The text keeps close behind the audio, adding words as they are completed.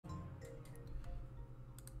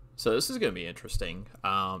So this is going to be interesting.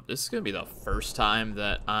 This is going to be the first time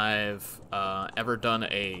that I've ever done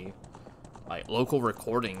a local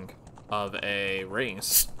recording of a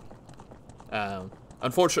race.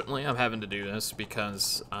 Unfortunately, I'm having to do this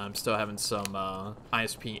because I'm still having some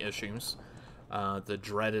ISP issues. The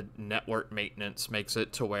dreaded network maintenance makes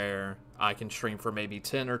it to where I can stream for maybe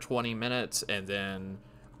 10 or 20 minutes and then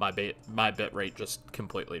my bit rate just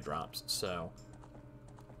completely drops. So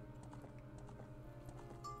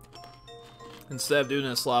instead of doing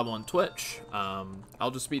this live on Twitch,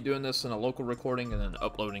 I'll just be doing this in a local recording and then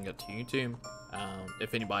uploading it to YouTube.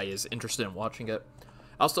 If anybody is interested in watching it,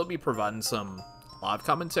 I'll still be providing some live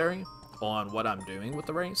commentary on what I'm doing with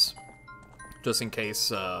the race, just in case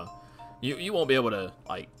you won't be able to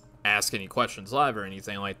like ask any questions live or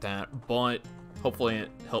anything like that, but hopefully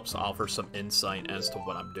it helps offer some insight as to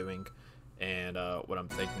what I'm doing and what I'm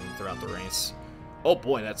thinking throughout the race. Oh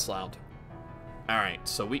boy, that's loud. Alright,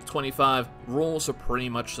 so week 25, rules are pretty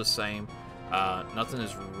much the same. Nothing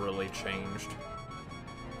has really changed.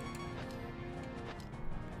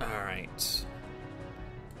 Alright.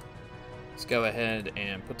 Let's go ahead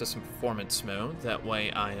and put this in performance mode. That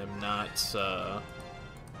way I am not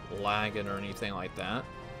lagging or anything like that.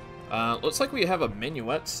 Looks like we have a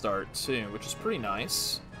minuet start too, which is pretty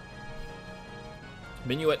nice.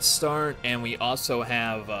 Minuet start, and we also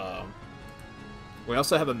have a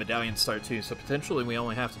medallion start too, so potentially we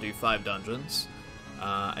only have to do 5 dungeons.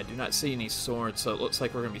 I do not see any swords, so it looks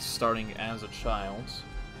like we're going to be starting as a child.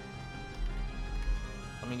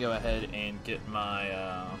 Let me go ahead and get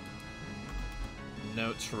my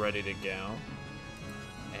notes ready to go.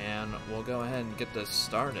 And we'll go ahead and get this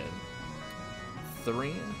started.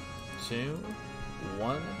 3, 2,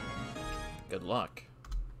 1. Good luck.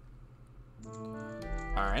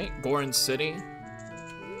 Alright, Goron City.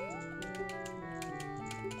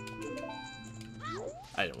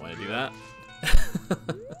 I didn't want to do that.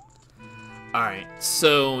 Alright,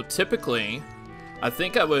 so typically, I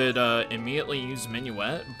think I would immediately use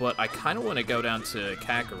Minuet, but I kind of want to go down to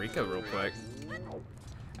Kakariko real quick.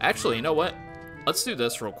 Actually, you know what? Let's do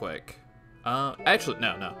this real quick. Actually,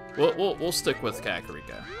 no. We'll stick with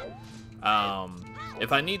Kakariko.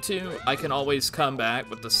 If I need to, I can always come back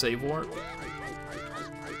with the save warp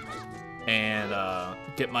and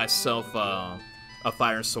get myself a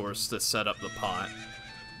fire source to set up the pot.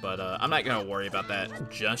 But I'm not gonna worry about that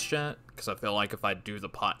just yet, because I feel like if I do the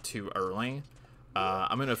pot too early,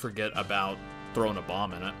 I'm gonna forget about throwing a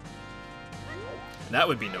bomb in it. That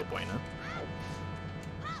would be no bueno.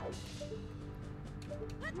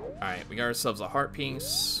 Alright, we got ourselves a heart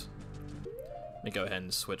piece. Let me go ahead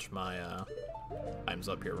and switch my items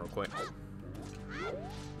up here real quick.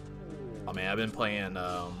 Oh man, I've been playing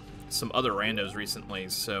some other randos recently,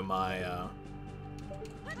 so my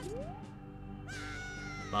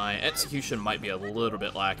execution might be a little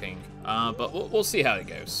bit lacking, but we'll see how it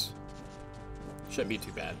goes. Shouldn't be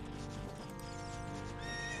too bad.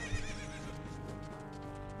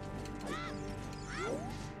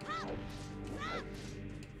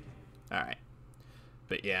 Alright.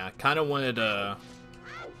 But yeah, kind of wanted to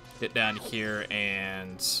get down here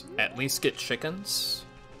and at least get chickens.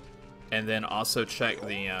 And then also check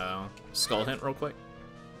the skull hint real quick.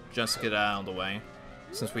 Just to get it out of the way.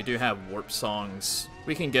 Since we do have warp songs,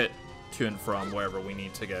 we can get to and from wherever we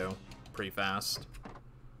need to go pretty fast.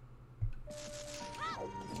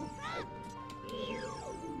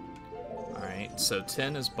 Alright, so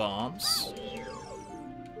 10 is bombs.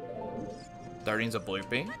 13's a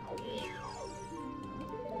bloopy.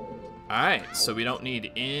 Alright, so we don't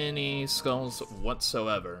need any skulls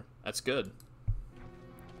whatsoever. That's good.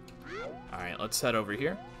 Alright, let's head over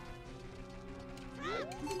here.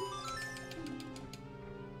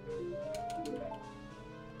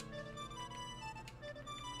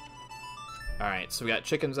 Alright, so we got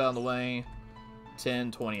chickens out of the way.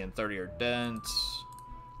 10, 20, and 30 are dead.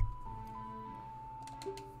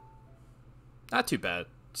 Not too bad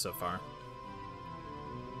so far.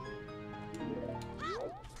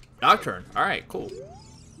 Nocturne. Alright, cool.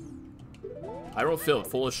 Hyrule Field,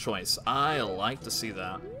 foolish choice. I like to see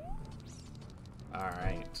that.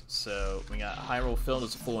 Alright, so we got Hyrule Field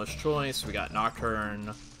as a foolish choice. We got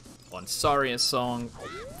Nocturne on Saria's song.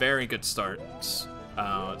 Very good start,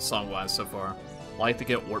 song-wise so far. Like to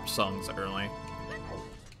get warp songs early.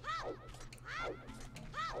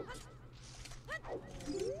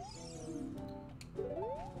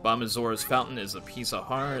 Bamazora's Fountain is a piece of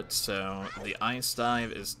heart, so the Ice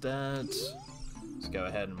Dive is dead. Let's go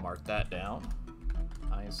ahead and mark that down.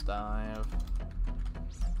 Ice Dive.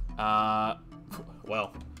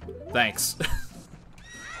 Well, thanks.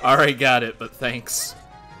 Already got it, but thanks.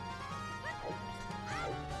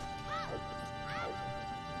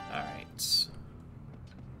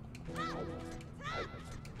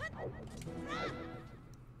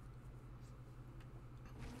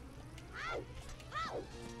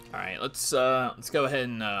 Alright, let's go ahead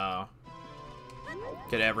and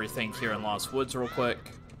get everything here in Lost Woods real quick.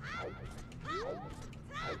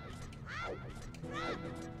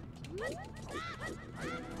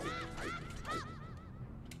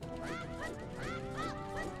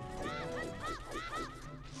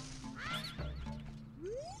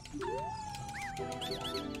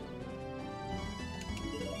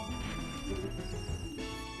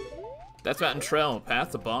 Death Mountain Trail,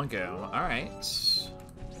 Path to Bongo. Alright.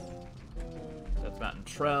 Death Mountain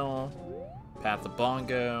Trail, Path to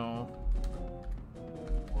Bongo.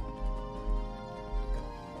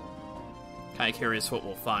 Kinda curious what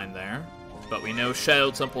we'll find there. But we know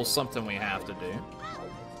Shadow Temple's something we have to do.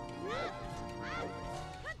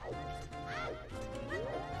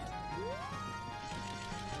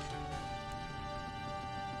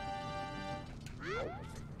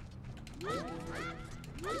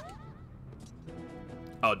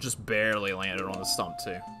 Oh, just barely landed on the stump,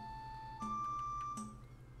 too.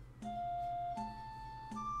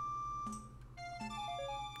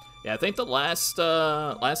 Yeah, I think the last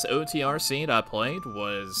OTR scene I played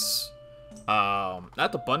was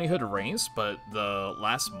not the Bunny Hood race, but the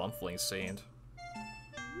last monthly scene.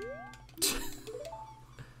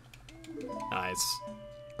 Nice.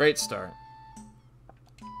 Great start.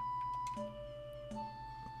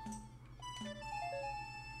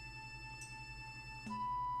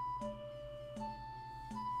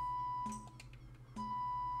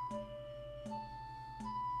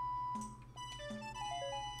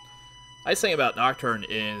 Nice thing about Nocturne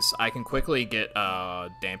is I can quickly get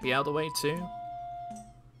Dampy out of the way too.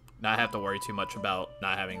 Not have to worry too much about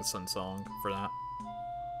not having Sun Song for that.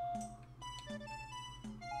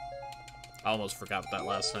 I almost forgot what that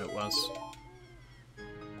last note was.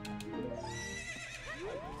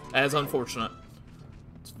 That is unfortunate.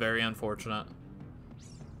 It's very unfortunate.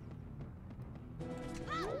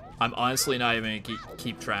 I'm honestly not even gonna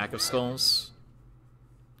keep track of skulls.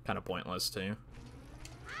 Kind of pointless too.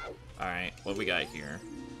 Alright, what we got here?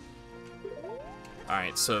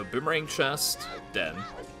 Alright, so Boomerang Chest, dead.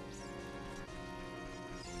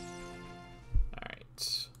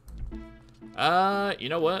 Alright. You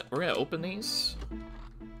know what? We're gonna open these.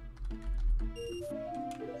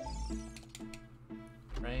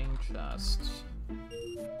 Boomerang Chest.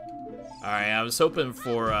 Alright, I was hoping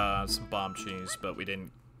for some bombchus, but we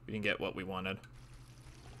didn't get what we wanted.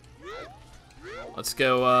 Let's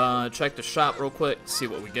go check the shop real quick, see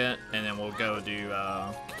what we get, and then we'll go do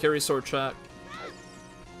Kikiri sword check,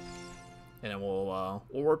 and then we'll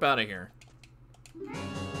warp out of here.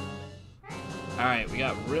 All right, we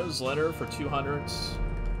got Rose Letter for 200s.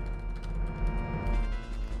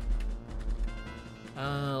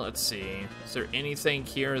 Let's see. Is there anything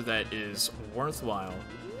here that is worthwhile?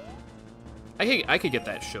 I could get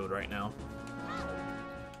that shield right now.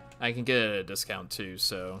 I can get a discount too,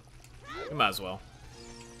 so we might as well.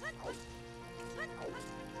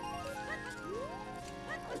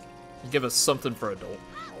 Give us something for adult.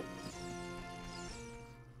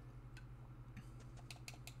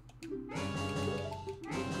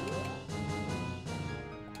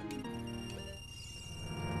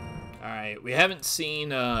 Alright, we haven't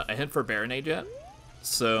seen a hint for Baronade yet,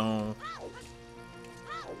 so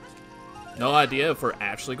no idea if we're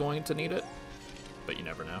actually going to need it, but you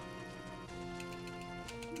never know.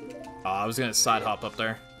 Oh, I was gonna side hop up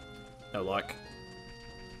there. No luck.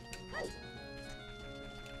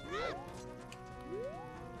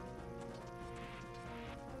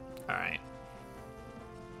 Alright.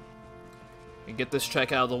 We get this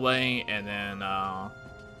check out of the way, and then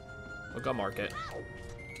we'll go market.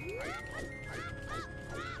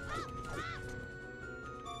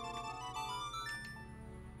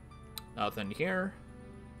 Nothing here.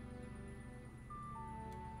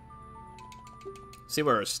 See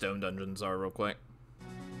where our stone dungeons are real quick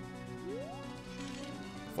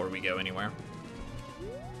before we go anywhere.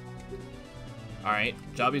 Alright,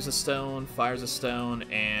 Jabi's a stone, Fire's a stone,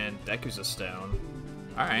 and Deku's a stone.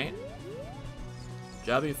 Alright.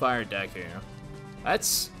 Jabi, Fire, Deku.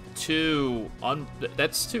 That's two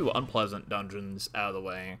unpleasant dungeons out of the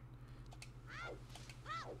way.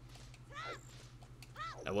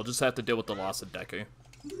 And we'll just have to deal with the loss of Deku.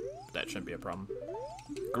 That shouldn't be a problem.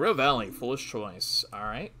 Gorilla Valley, foolish choice.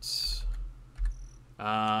 Alright.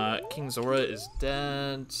 King Zora is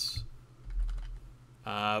dead.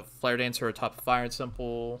 Flare Dancer atop Fire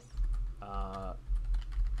Temple. Fire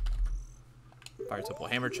Temple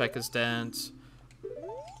Hammer Check is dead.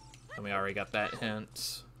 And we already got that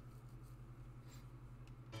hint.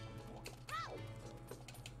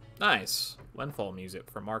 Nice. Windfall music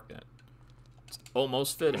for Market. It's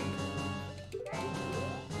almost fitting.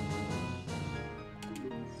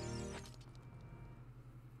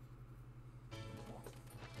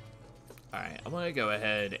 Alright, I'm gonna go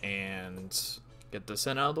ahead and get this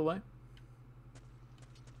in out of the way.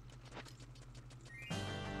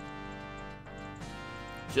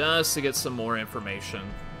 Just to get some more information.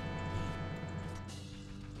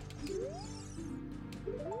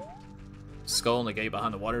 Skull in the gate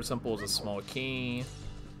behind the water temple is a small key.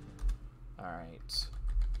 Alright.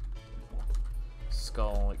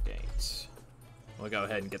 Skull gate. We'll go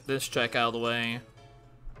ahead and get this check out of the way,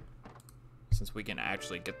 since we can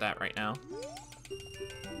actually get that right now.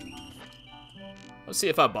 Let's see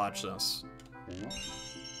if I botch this.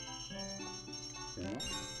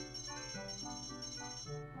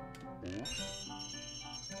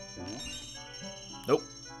 Nope.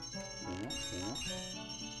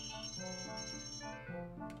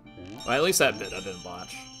 Well, at least that bit I didn't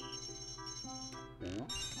botch.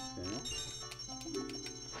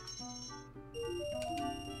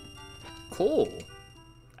 Cool.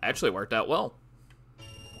 Actually worked out well.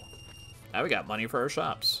 Now we got money for our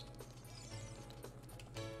shops.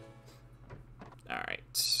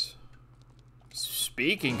 Alright.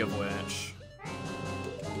 Speaking of which...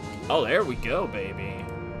 Oh, there we go, baby.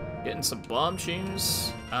 Getting some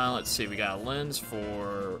bombchus. Let's see, we got a lens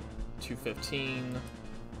for 215.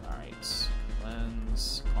 Alright.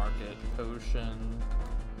 Lens, market, potion,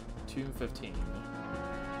 215.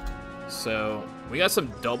 So, we got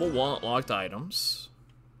some double wallet locked items.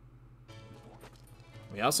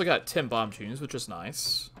 We also got 10 bombchus, which is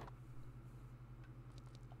nice.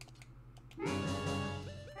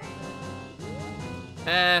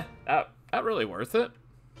 Not really worth it.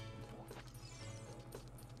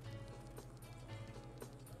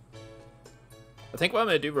 I think what I'm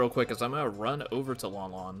going to do real quick is I'm going to run over to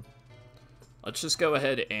Lon Lon. Let's just go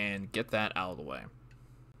ahead and get that out of the way.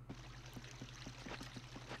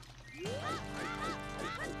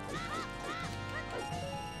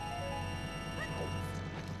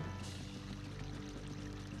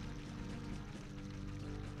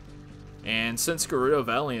 And since Gerudo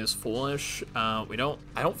Valley is foolish, I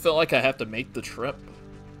don't feel like I have to make the trip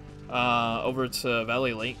over to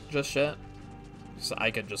Valley Lake just yet. So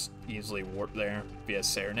I could just easily warp there via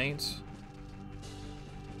Serenades.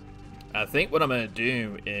 I think what I'm going to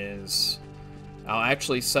do is I'll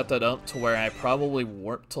actually set that up to where I probably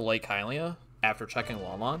warp to Lake Hylia after checking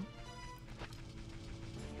Lon Lon.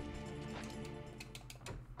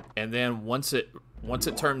 And then once it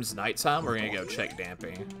turns nighttime, we're going to go check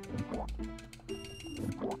Dampy.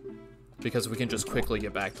 Because we can just quickly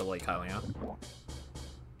get back to Lake Hylia.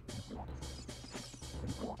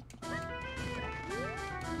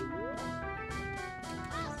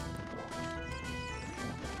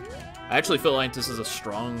 I actually feel like this is a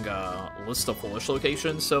strong list of foolish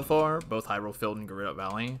locations so far, both Hyrule Field and Gerudo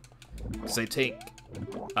Valley. Because they take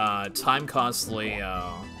time-costly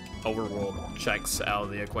overworld checks out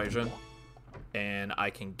of the equation, and I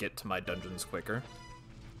can get to my dungeons quicker.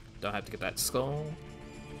 Don't have to get that skull.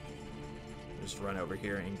 Just run over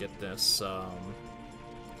here and get this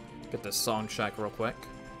song check real quick.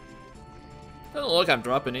 Doesn't look like I'm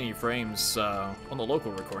dropping any frames on the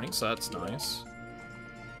local recording, so that's nice.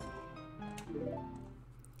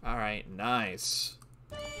 Alright, nice.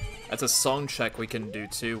 That's a song check we can do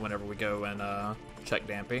too whenever we go and check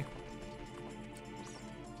Dampy.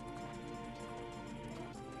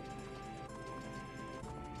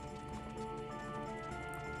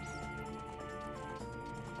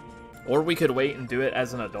 Or we could wait and do it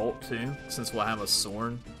as an adult too, since we'll have a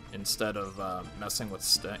sword instead of messing with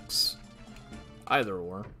sticks. Either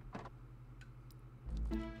or.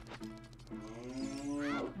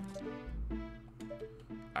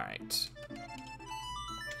 Alright.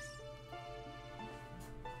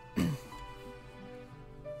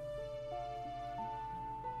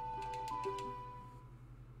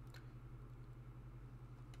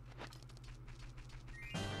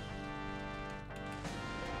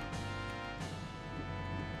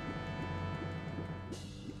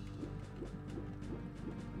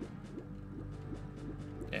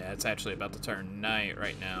 Yeah, it's actually about to turn night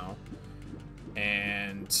right now.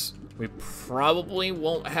 And we probably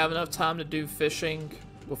won't have enough time to do fishing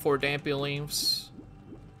before Dampy leaves.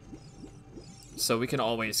 So we can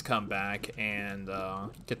always come back and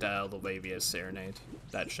get that out of the way via Serenade.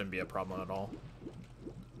 That shouldn't be a problem at all.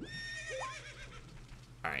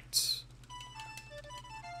 Alright.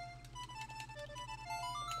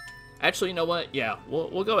 Actually, you know what? Yeah,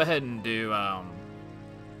 we'll go ahead and do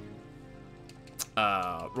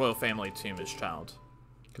Royal Family Tomb as Child.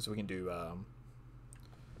 Because we can do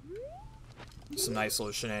some nice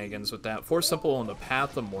little shenanigans with that. 4 simple on the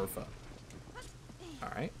path of Morpha.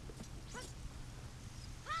 Alright.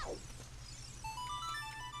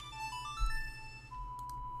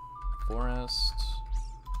 missed.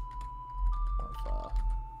 Or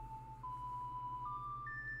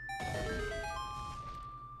if,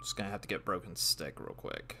 just gonna have to get broken stick real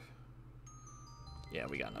quick. Yeah,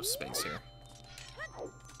 we got enough space here.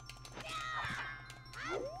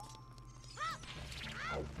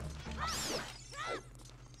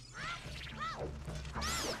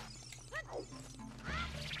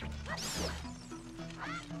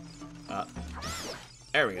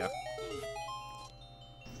 There we go.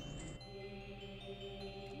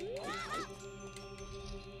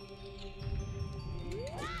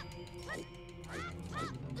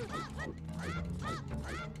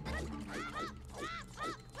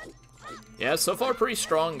 Yeah, so far pretty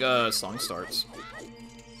strong song starts.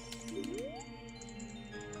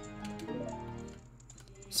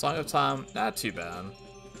 Song of Time, not too bad.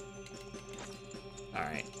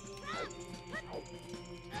 Alright.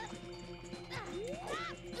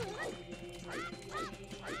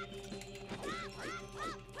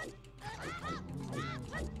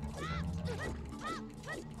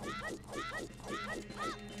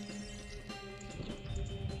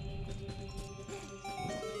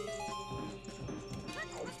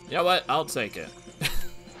 You know what? I'll take it.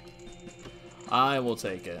 I will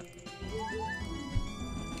take it.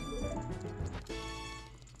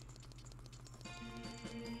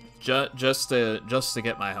 Just to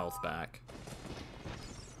get my health back.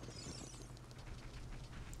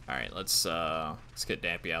 All right, let's get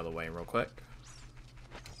Dampy out of the way real quick.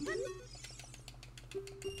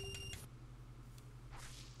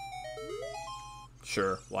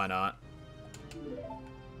 Sure, why not?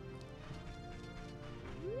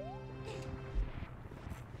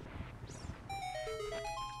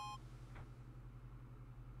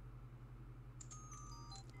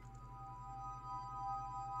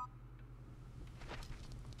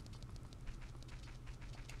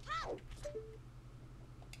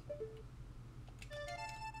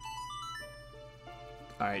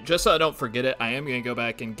 Alright, just so I don't forget it, I am going to go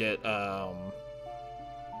back and get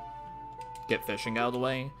fishing out of the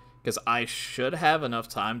way, because I should have enough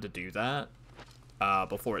time to do that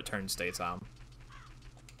before it turns daytime.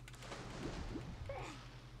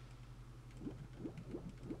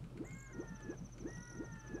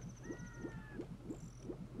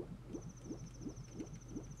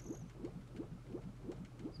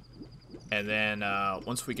 And then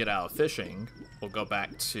once we get out of fishing, we'll go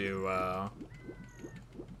back to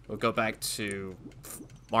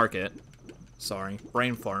market. Sorry,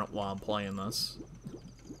 brain fart while I'm playing this.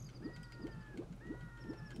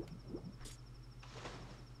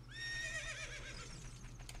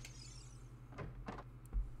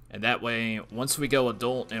 And that way, once we go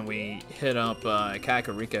adult and we hit up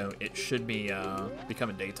Kakariko, it should be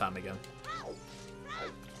becoming daytime again.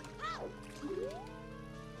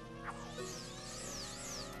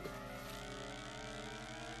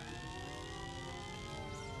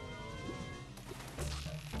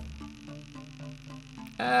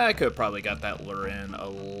 I could have probably got that lure in a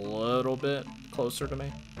little bit closer to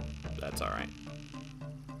me. That's alright.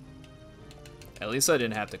 At least I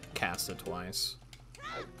didn't have to cast it twice.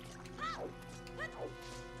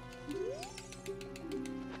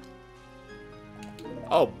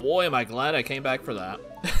 Oh boy, am I glad I came back for that.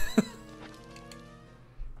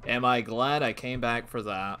 Am I glad I came back for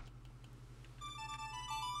that.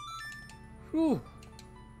 Whew.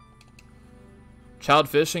 Child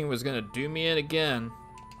fishing was gonna do me in again.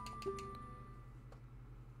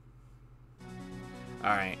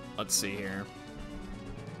 Alright, let's see here.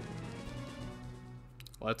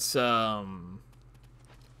 Let's yeah,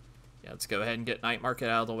 let's go ahead and get night market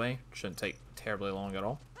out of the way. Shouldn't take terribly long at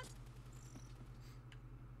all.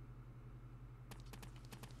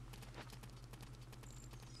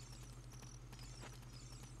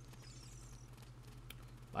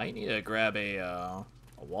 Might need to grab a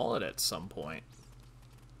wallet at some point.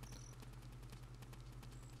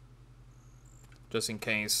 Just in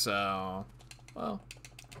case, well,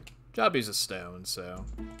 Jobby's a stone, so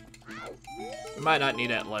we might not need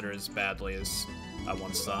that letter as badly as I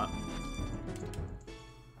once thought.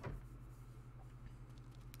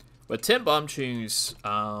 With 10 bombchus,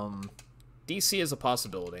 DC is a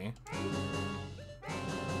possibility.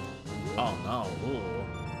 Oh no,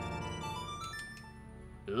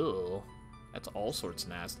 ooh. Ooh. That's all sorts of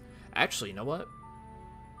nasty. Actually, you know what?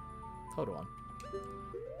 Hold on.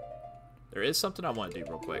 There is something I want to do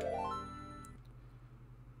real quick.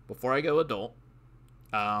 Before I go adult,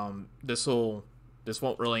 this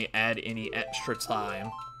won't really add any extra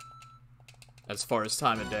time as far as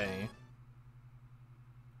time of day.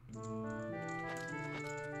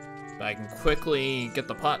 But I can quickly get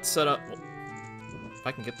the pot set up. If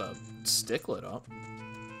I can get the stick lit up.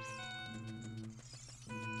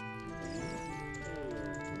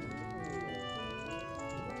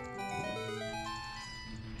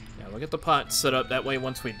 we'll get the pot set up. That way,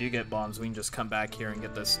 once we do get bombs, we can just come back here and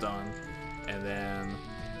get this done. And then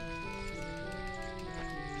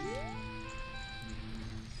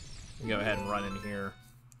go ahead and run in here.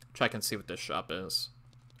 Check and see what this shop is.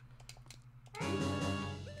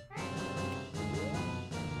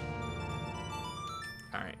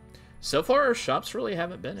 Alright. So far, our shops really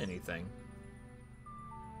haven't been anything.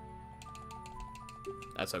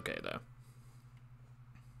 That's okay, though.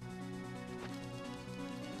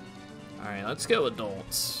 Alright, let's go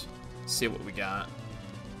adults. See what we got.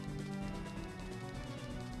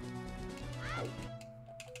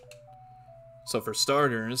 So for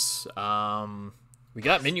starters, we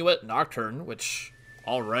got Minuet Nocturne, which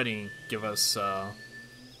already give us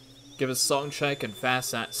song check and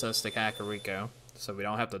fast access to Kakariko, so we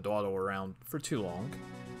don't have to dawdle around for too long.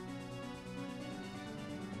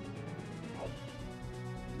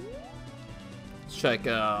 Let's check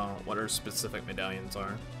what our specific medallions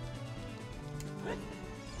are.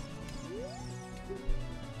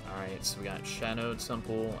 Alright, so we got Shadowed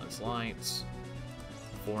Temple as lights,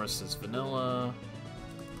 Forest is vanilla,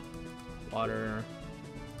 water,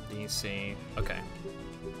 DC, okay.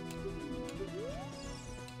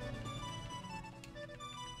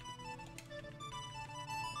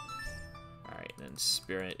 Alright, then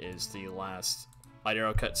Spirit is the last Light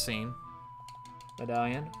Arrow cutscene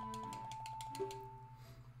medallion.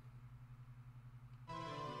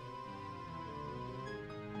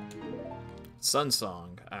 Sun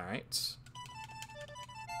Song, alright.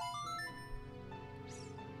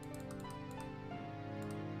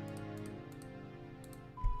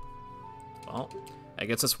 Well, that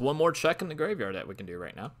gets us one more check in the graveyard that we can do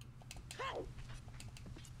right now.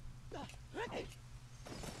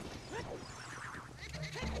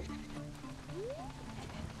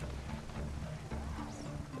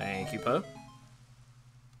 Thank you, Poe.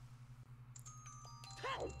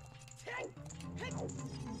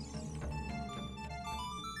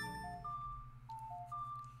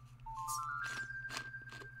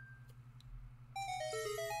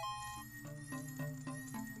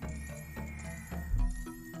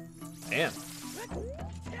 Damn.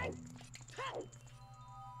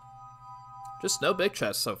 Just no big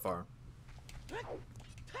chests so far.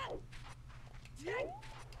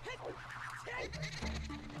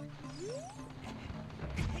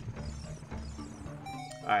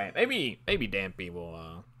 Alright, maybe Dampy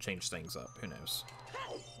will change things up. Who knows?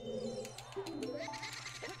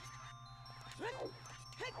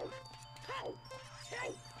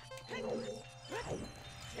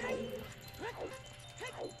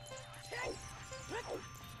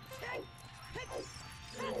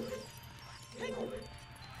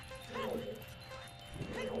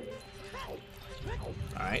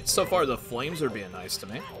 Alright, so far the flames are being nice to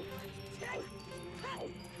me.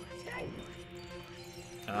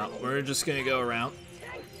 We're just gonna go around.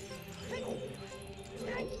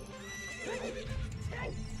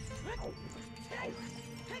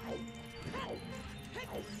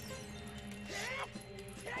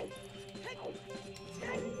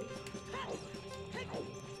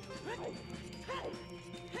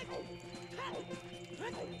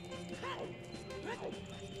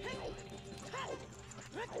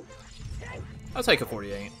 I'll take a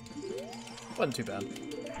 48. Wasn't too bad.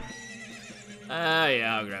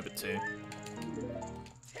 Yeah, I'll grab it too.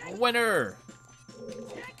 Winner!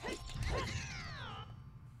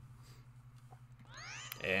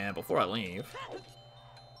 And before I leave,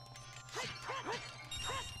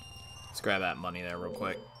 let's grab that money there real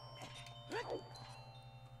quick.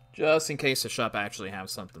 Just in case the shop actually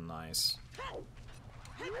has something nice.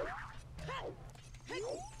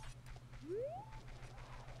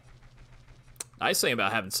 Nice thing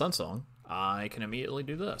about having Sunsong, I can immediately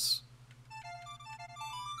do this.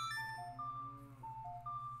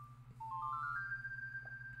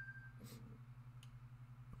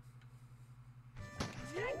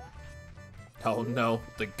 Oh no,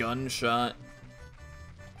 the gunshot.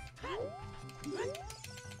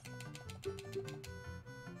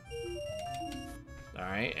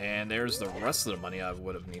 Alright, and there's the rest of the money I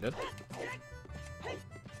would have needed.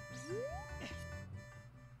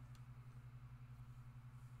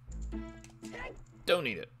 Don't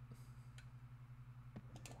need it.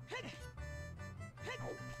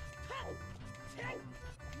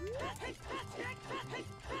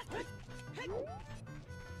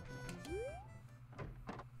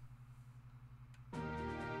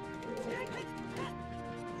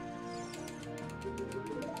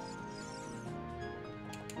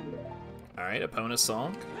 Alright, opponent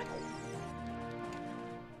song.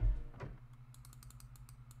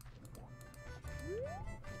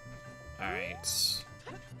 Alright.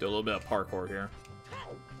 Do a little bit of parkour here.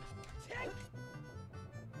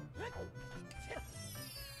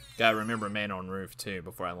 Gotta remember man on roof too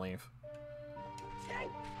before I leave.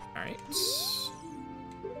 Alright.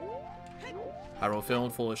 Hyrule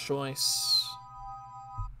Field, foolish choice.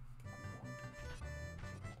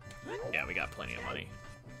 Yeah, we got plenty of money.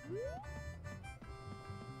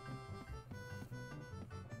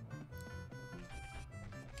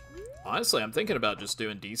 Honestly, I'm thinking about just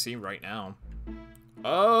doing DC right now.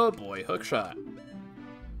 Oh boy, hook shot.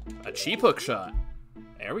 A cheap hook shot.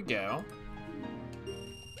 There we go.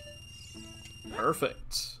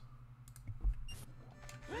 Perfect.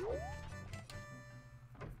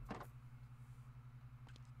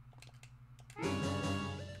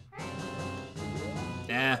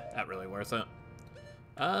 Nah, not really worth it.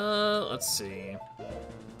 Let's see.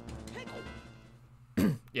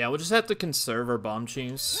 Yeah, we'll just have to conserve our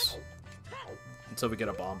bombchus until we get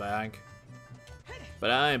a bomb bag.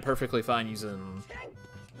 But I am perfectly fine using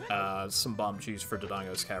some bombchus for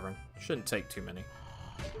Dodongo's Cavern. Shouldn't take too many.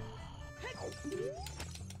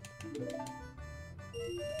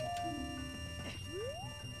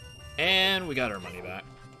 And we got our money back.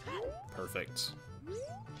 Perfect.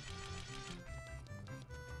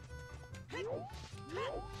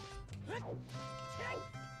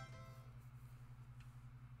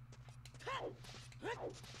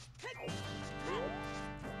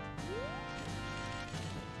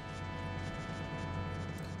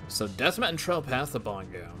 So Deathmat and Trail Path of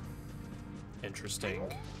Bongo. Interesting.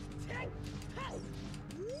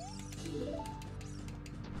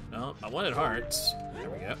 Oh, I wanted hearts. There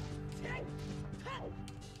we go.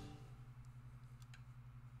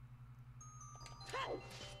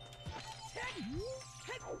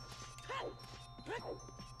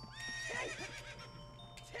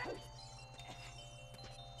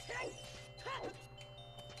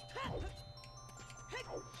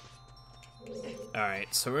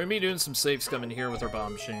 Alright, so we're gonna be doing some safe scumming here with our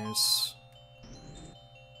bombchus.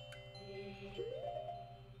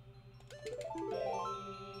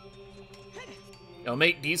 It'll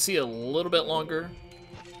make DC a little bit longer,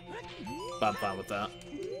 but I'm fine with that.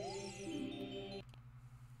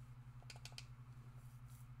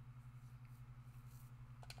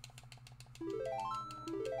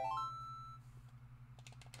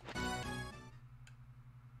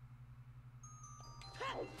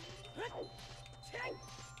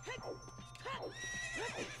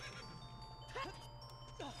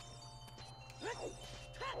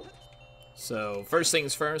 So, first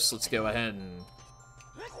things first, let's go ahead and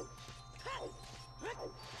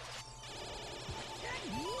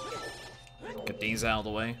get these out of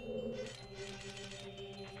the way.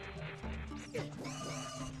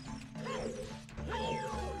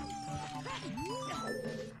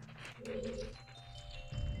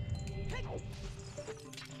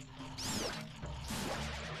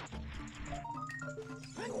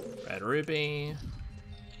 Red Ruby.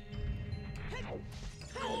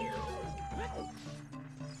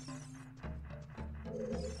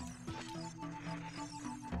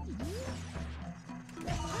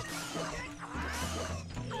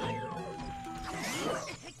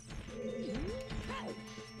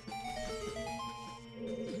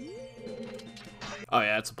 Oh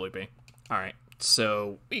yeah, it's a bloopy. Alright,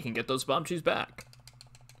 so we can get those bombchus back.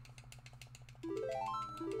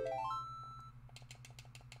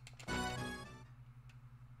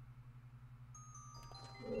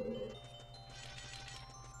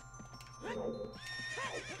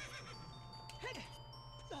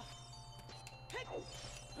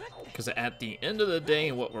 Because at the end of the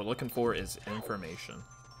day, what we're looking for is information.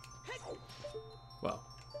 Well,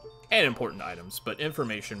 and important items, but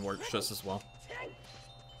information works just as well.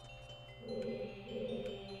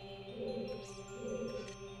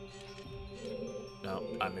 No,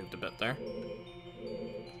 I moved a bit there.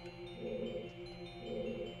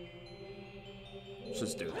 Let's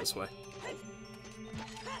just do it this way.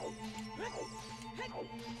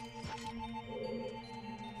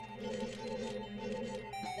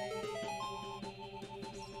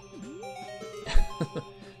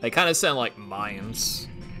 They kind of sound like Mayans.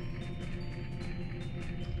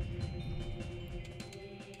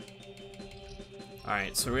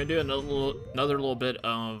 Alright, so we're gonna do another little bit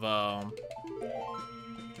of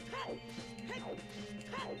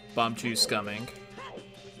bombchus scumming.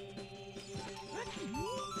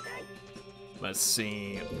 Let's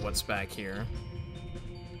see what's back here.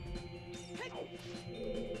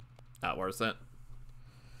 Not worth it.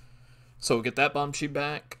 So we'll get that bombchus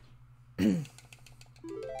back.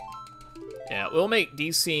 Yeah, we'll make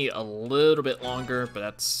DC a little bit longer, but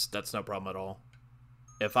that's no problem at all.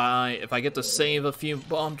 If I get to save a few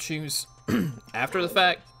bombchus after the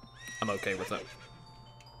fact, I'm okay with it.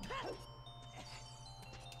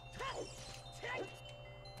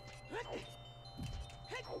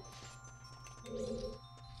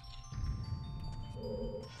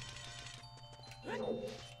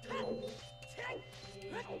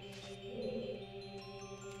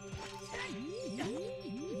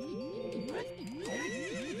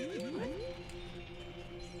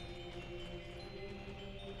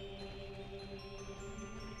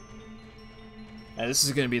 And this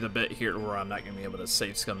is going to be the bit here where I'm not going to be able to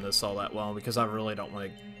save scum this all that well, because I really don't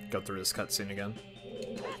want to go through this cutscene again.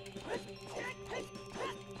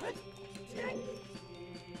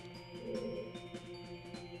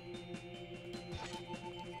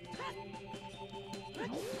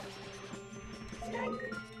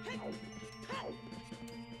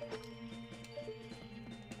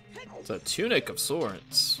 It's a tunic of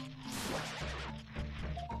sorts.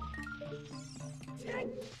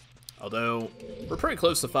 Although, we're pretty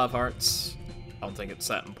close to 5 hearts. I don't think it's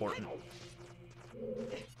that important.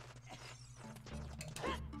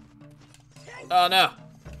 Oh no!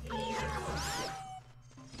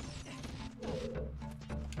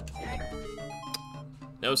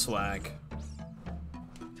 No swag.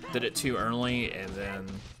 Did it too early and then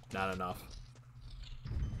not enough.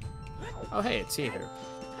 Oh hey, it's here.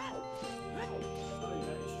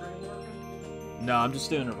 No, I'm just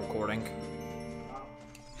doing a recording.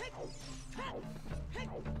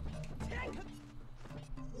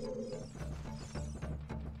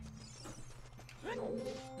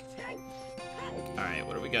 Alright,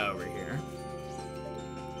 what do we got over here?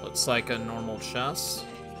 Looks like a normal chest.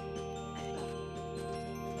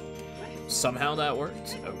 Somehow that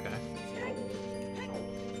worked? Okay.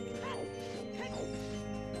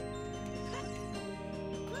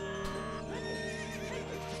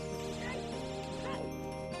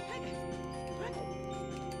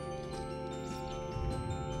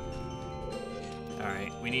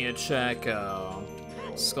 Alright, we need to check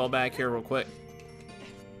skull back here real quick.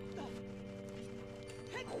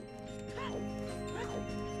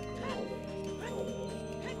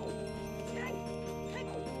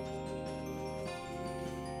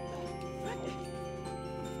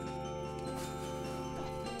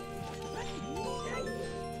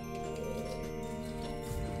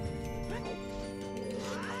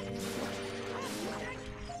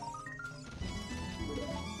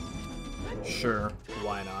 Sure,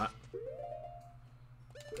 why not?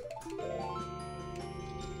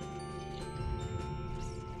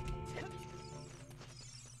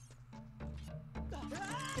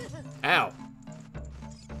 Ow!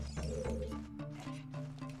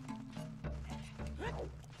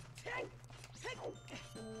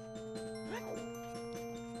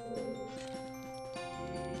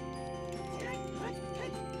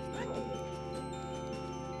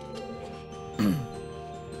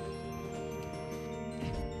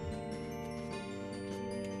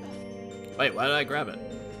 Wait, why did I grab it?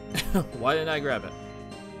 Why didn't I grab it?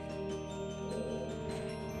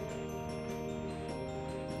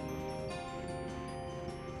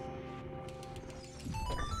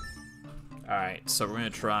 Alright, so we're gonna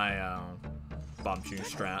try bombchus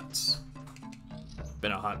strats.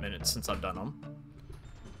 Been a hot minute since I've done them.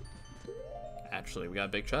 Actually, we got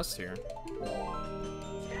a big chest here.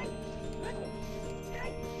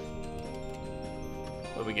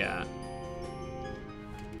 What do we got?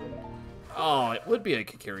 Oh, it would be a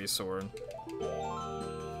Kikiri sword.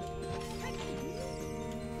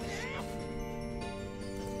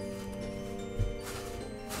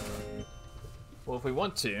 Well, if we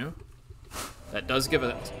want to, that does give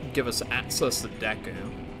us access to Deku.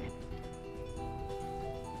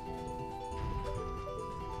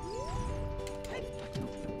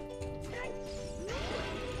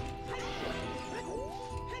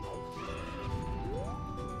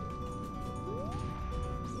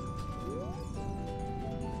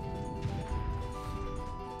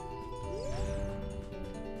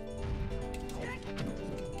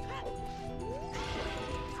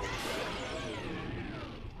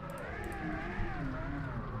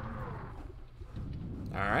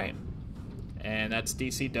 Alright, and that's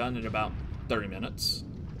DC done in about 30 minutes.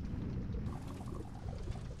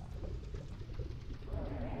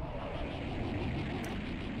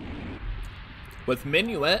 With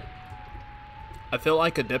Minuet, I feel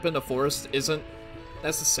like a dip in the forest isn't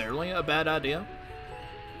necessarily a bad idea.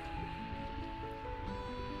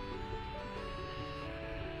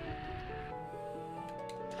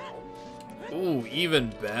 Ooh,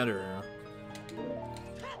 even better.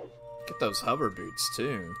 Get those hover boots,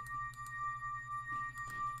 too.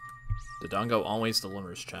 The Dongo always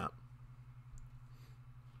delivers, chat.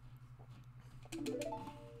 I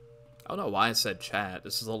don't know why I said chat.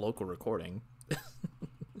 This is a local recording.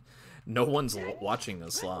 No one's watching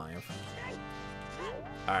this live.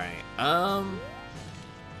 Alright,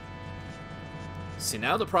 see,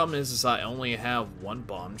 now the problem is I only have one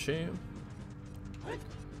bombchus.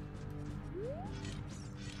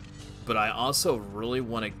 But I also really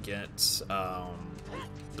want to get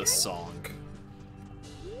the song.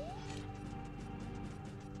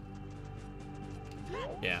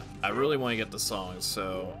 Yeah, I really want to get the songs,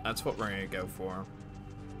 so that's what we're going to go for.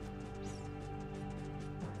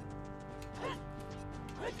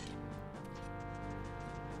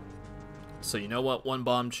 So you know what, one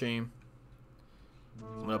bombchus?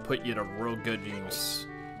 I'm going to put you to real good use.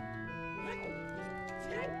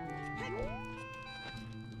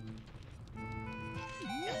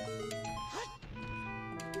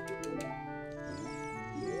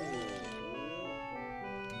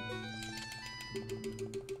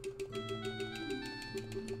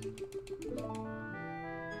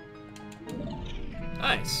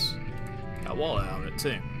 Nice. Got wallet out of it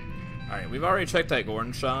too. Alright, we've already checked that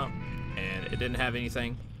Gordon shop, and it didn't have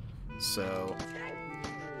anything. So...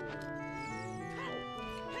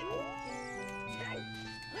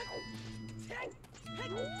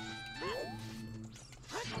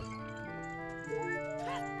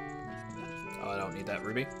 oh, I don't need that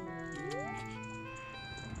ruby.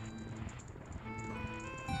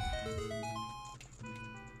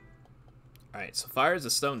 Alright, so fire is a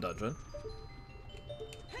stone dungeon.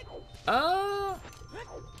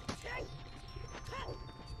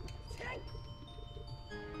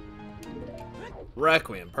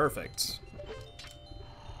 Requiem, perfect.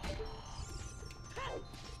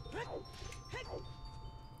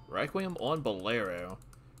 Requiem on Bolero.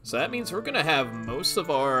 So that means we're gonna have most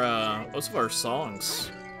of our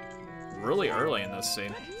songs really early in this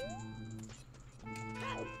scene.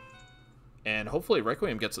 And hopefully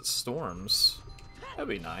Requiem gets its storms. That'd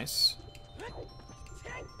be nice.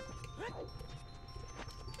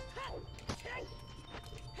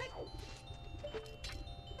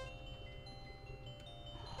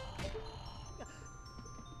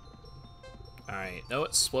 Alright, no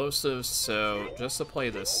explosives, so just to play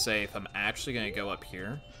this safe, I'm actually going to go up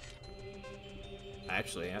here.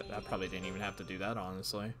 Actually, I probably didn't even have to do that,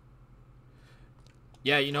 honestly.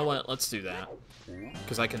 Yeah, you know what? Let's do that.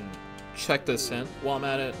 Because I can check this in while I'm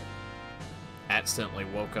at it. Accidentally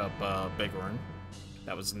woke up Bighorn.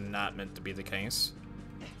 That was not meant to be the case.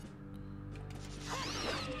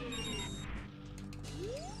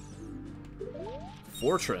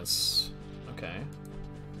 Fortress. Okay.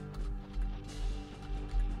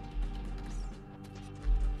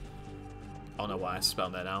 I don't know why I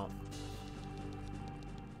spelled that out.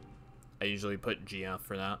 I usually put GF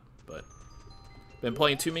for that, but been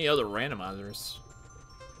playing too many other randomizers.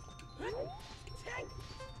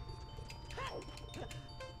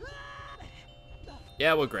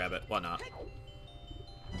 Yeah, we'll grab it. Why not?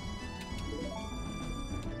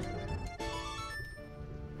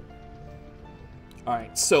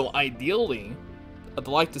 Alright, so ideally, I'd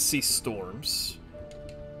like to see storms.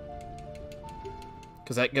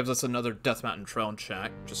 Because that gives us another Death Mountain Trail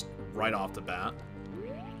check, just right off the bat.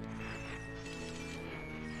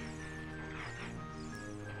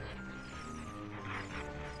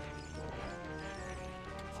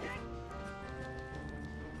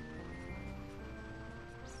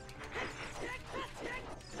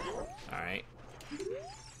 Alright.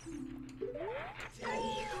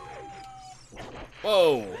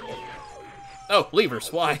 Whoa! Oh,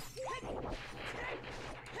 levers, why?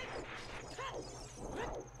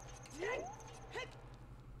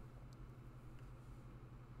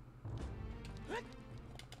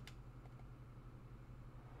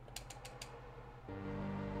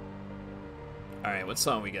 Alright, what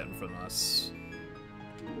song are we getting from this?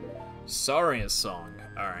 Saria's song.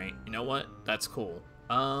 Alright, you know what? That's cool.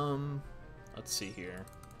 Let's see here.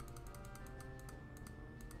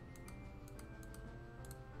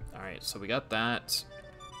 Alright, so we got that.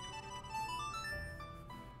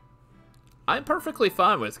 I'm perfectly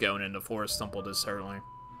fine with going into Forest Temple this early.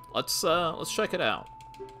 Let's check it out.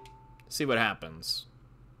 See what happens.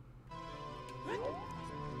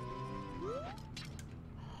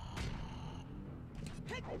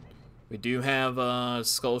 We do have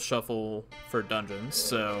Skull Shuffle for dungeons,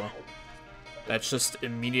 so that's just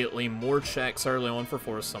immediately more checks early on for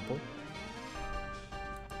Forest Temple.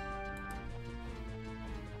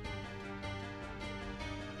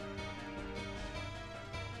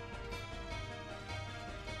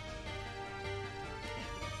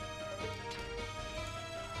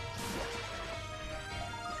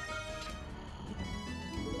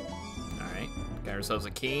 Alright, got ourselves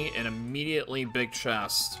a key, and immediately big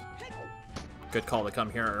chest. Good call to come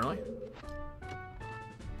here early.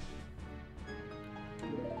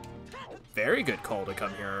 Very good call to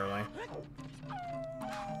come here early.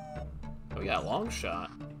 Oh, we got a long shot.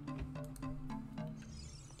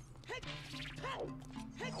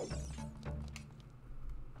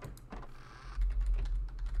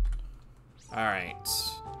 Alright.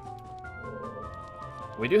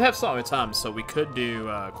 We do have Song of Time, so we could do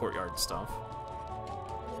courtyard stuff.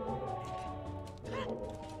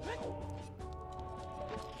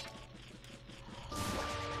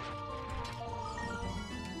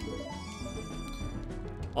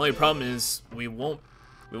 Only problem is we won't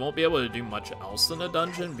be able to do much else in the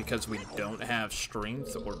dungeon because we don't have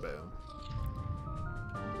strength or bow.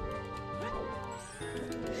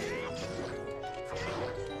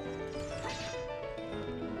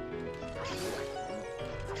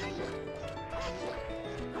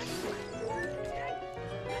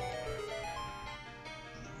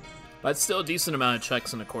 But still a decent amount of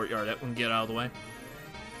checks in the courtyard that we can get out of the way.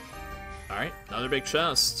 Alright, another big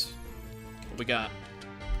chest. What we got?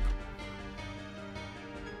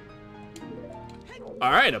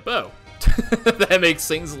 Alright, a bow. That makes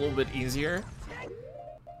things a little bit easier.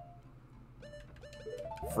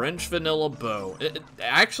 French vanilla bow.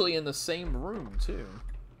 Actually in the same room, too.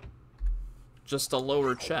 Just a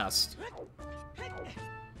lower chest.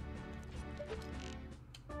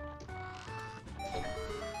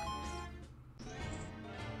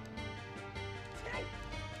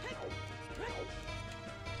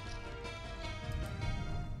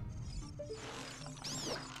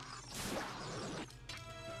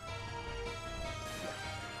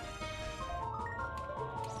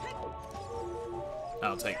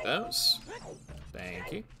 I'll take those.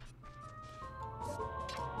 Thank you.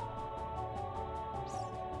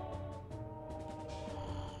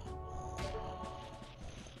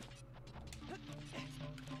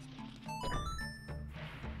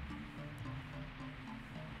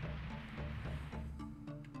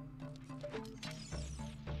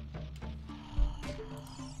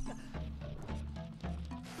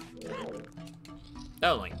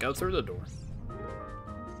 Oh, Link, go through the door.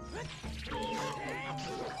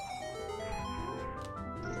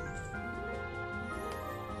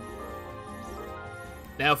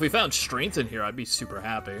 Now, if we found strength in here, I'd be super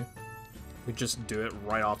happy. We'd just do it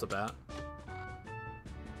right off the bat.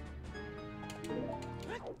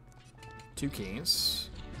 2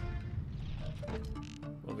 keys.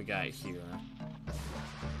 What we got here?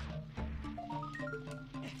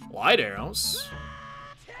 Light arrows.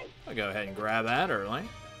 I'll go ahead and grab that early.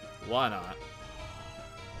 Why not?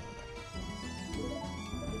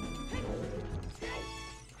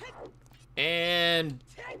 And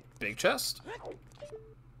big chest.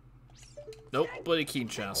 Nope, but a key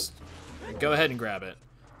chest. Go ahead and grab it.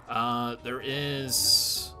 There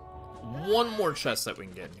is one more chest that we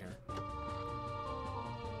can get in here.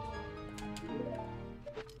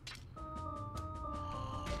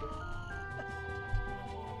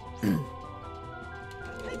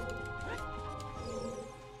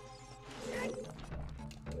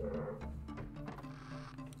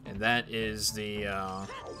 And that is the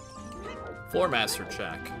Floor Master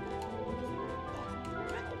check.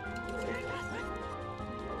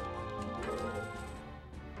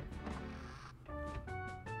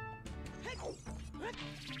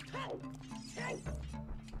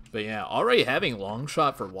 But yeah, already having long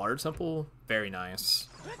shot for Water Temple, very nice.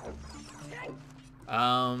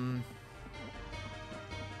 Let's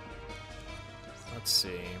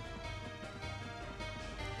see.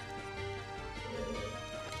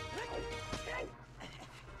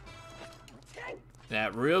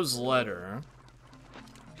 That Rio's letter.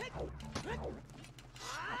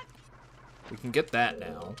 We can get that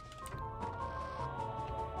now.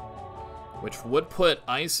 Which would put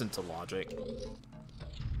ice into logic.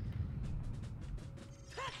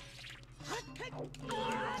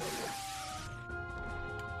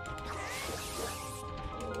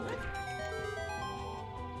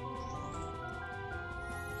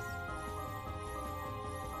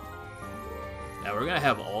 Now we're gonna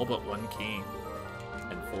have all but 1 key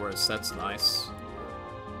in Forest. That's nice.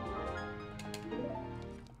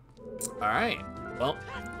 Alright. Well,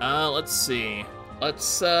 let's see.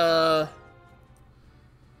 Let's,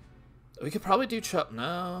 we could probably do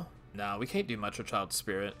No, we can't do much with Child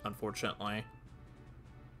Spirit, unfortunately.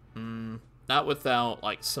 Not without,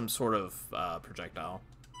 like, some sort of, projectile.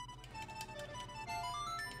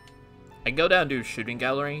 I can go down and do Shooting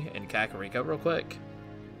Gallery in Kakariko real quick.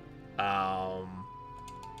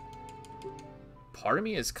 Part of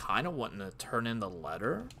me is kind of wanting to turn in the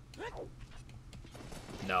letter.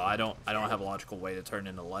 No, I don't have a logical way to turn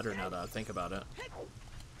in the letter now that I think about it.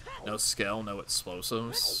 No skill, no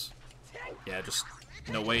explosives. Yeah, just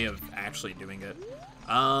no way of actually doing it.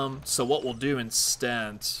 So what we'll do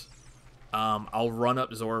instead, I'll run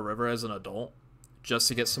up Zora River as an adult just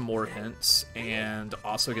to get some more hints and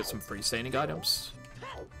also get some freestanding items.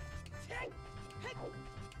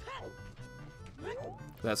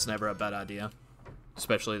 That's never a bad idea,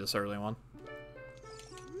 especially this early one.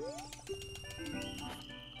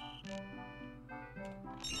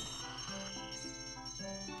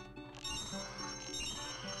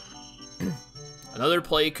 Another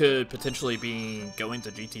play could potentially be going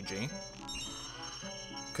to GTG.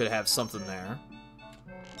 could have something there.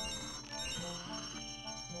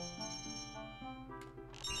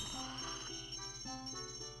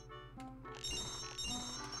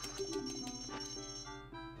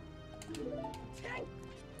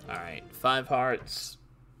 Alright, 5 hearts.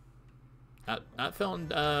 Not feeling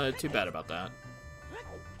too bad about that.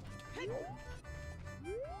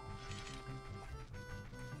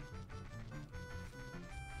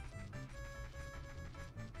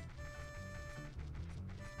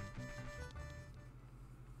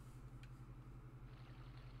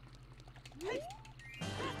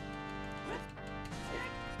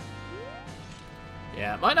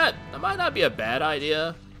 Yeah, it might not be a bad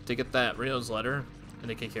idea to get that Rio's letter in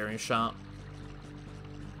the Kikiri shop.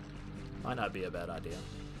 Might not be a bad idea.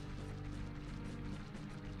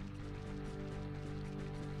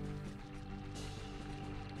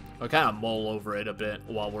 I'll kind of mull over it a bit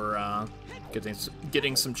while we're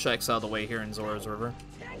getting some checks out of the way here in Zora's River.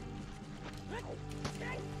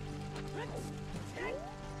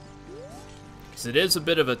 Because it is a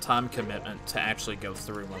bit of a time commitment to actually go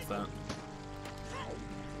through with it.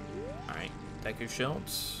 Alright, Deku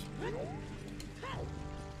shields.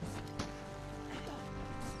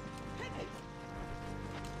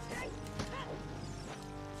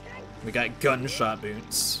 We got gunshot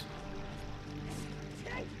boots.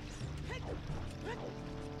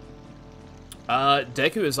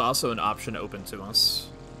 Deku is also an option open to us.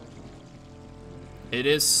 It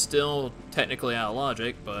is still technically out of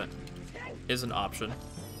logic, but is an option.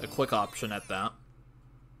 A quick option at that.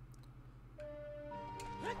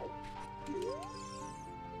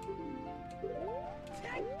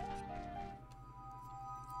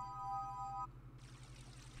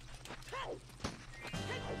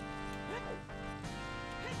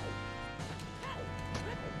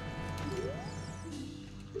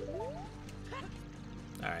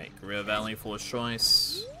 Alright, Korea Valley, foolish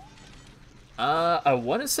choice. I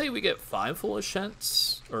want to say we get 5 foolish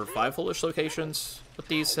hints, or 5 foolish locations with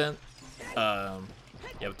these hints. Yeah,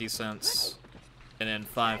 with these hints. And then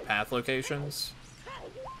 5 path locations.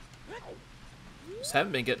 Just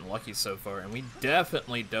haven't been getting lucky so far, and we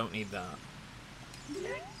definitely don't need that.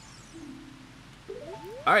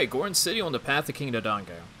 Alright, Goron City on the path to King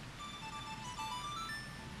Dodongo.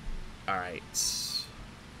 Alright.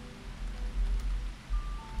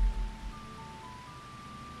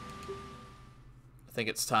 I think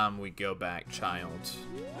it's time we go back, child.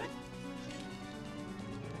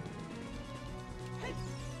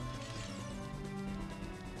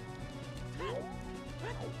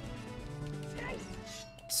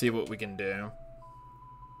 See what we can do.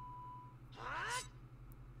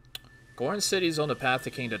 Goron City's on the path to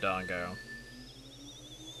King Dodongo.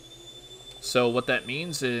 So what that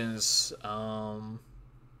means is,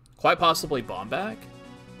 quite possibly Bombach.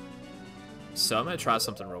 So I'm gonna try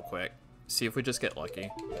something real quick. See if we just get lucky.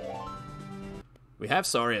 We have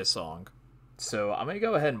Saria's song, so I'm gonna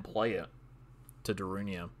go ahead and play it to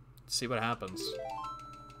Darunia. See what happens.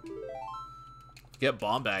 Get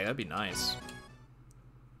Bombach, that'd be nice.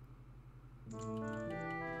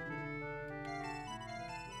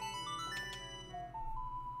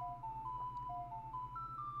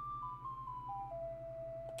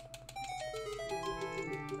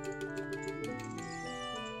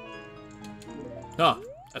 Oh,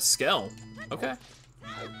 a Skell. Okay.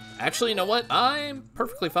 Actually, you know what? I'm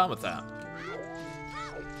perfectly fine with that.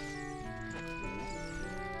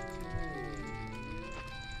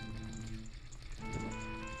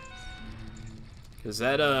 Because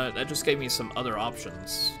that just gave me some other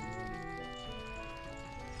options.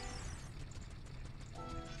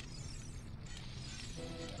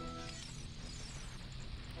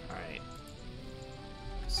 Alright.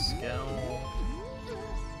 Skell.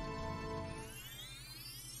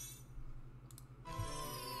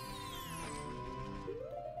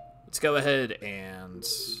 Let's go ahead and...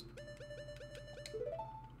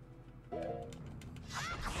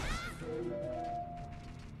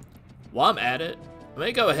 While I'm at it, let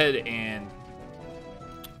me go ahead and...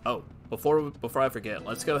 Oh, before I forget,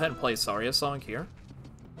 let's go ahead and play Saria's song here.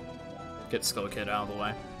 Get Skull Kid out of the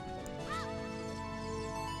way.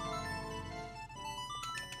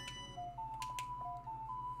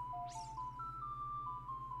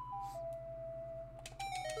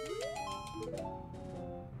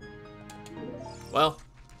 Well,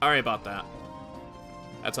 alright about that.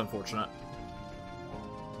 That's unfortunate.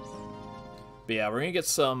 But yeah, we're gonna get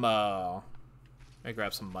some, let me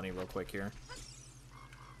grab some money real quick here.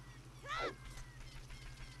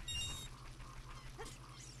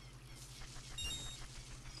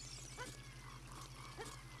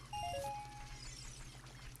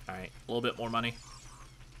 Alright, a little bit more money.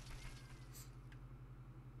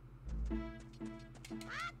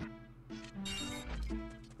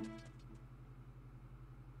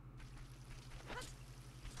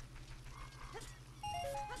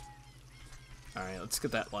 Alright, let's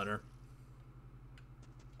get that letter.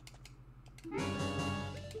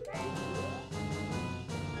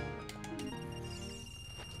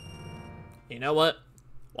 You know what?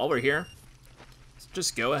 While we're here, let's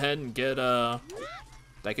just go ahead and get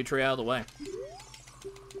Deku Tree out of the way.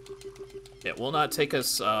 It will not take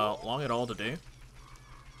us long at all to do.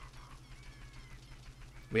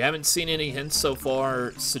 We haven't seen any hints so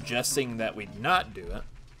far suggesting that we not do it.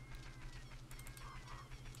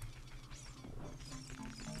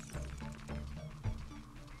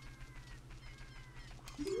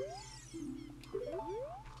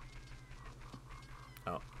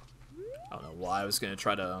 Oh. I don't know why I was going to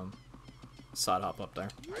try to side hop up there.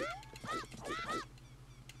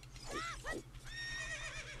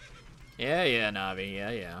 Yeah, Navi.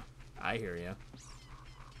 Yeah. I hear you.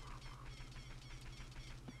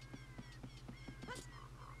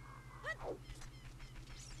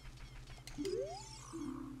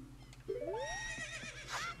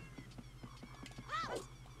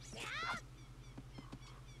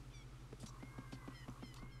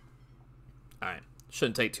 Alright.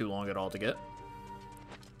 Shouldn't take too long at all to get.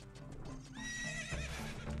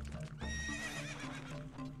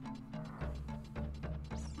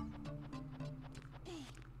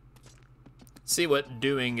 See what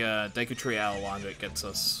doing Deku Tree out of Logic gets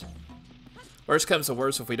us. Worst comes to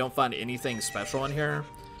worst, if we don't find anything special in here,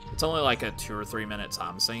 it's only like a 2 or 3 minute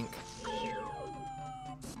time sink.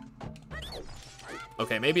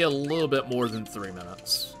 Okay, maybe a little bit more than 3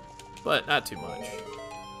 minutes, but not too much.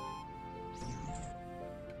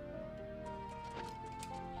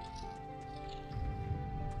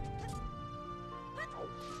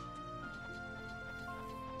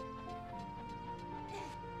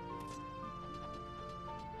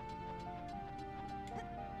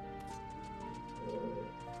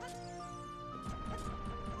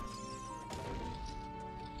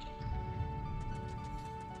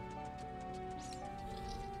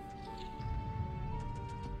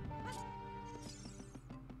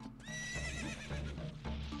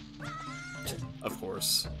 Of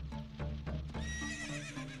course.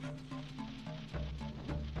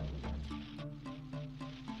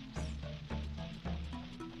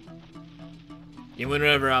 Even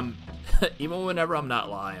whenever I'm not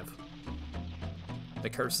live, the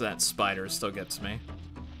curse of that spider still gets me.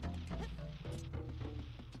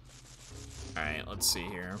 Alright, let's see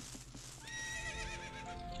here.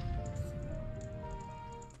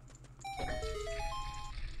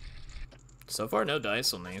 So far, no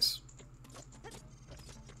dice on these.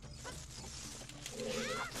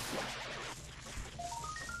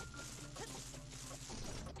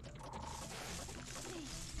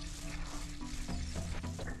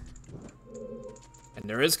 And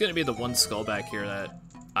there is going to be the one skull back here that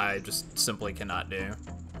I just simply cannot do.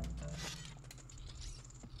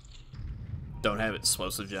 Don't have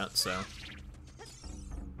explosives yet, so.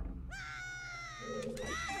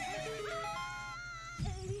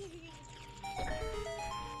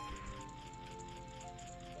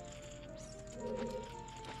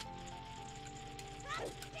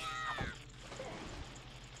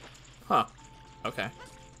 Huh. Okay.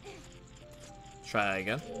 Try that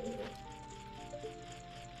again.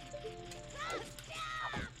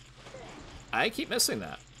 I keep missing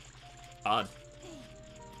that. Odd.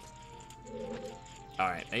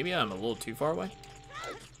 Alright, maybe I'm a little too far away.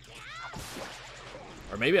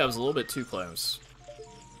 Or maybe I was a little bit too close.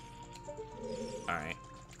 Alright.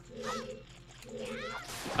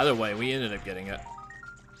 Either way, we ended up getting it.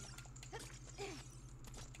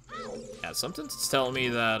 Yeah, something's telling me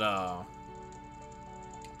that,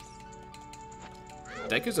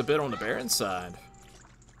 Deku's a bit on the barren side.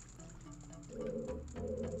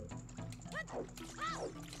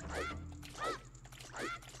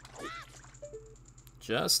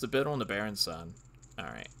 Just a bit on the barren side.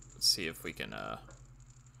 Alright, let's see if we can,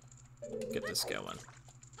 get this going.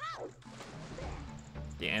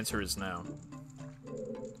 The answer is no.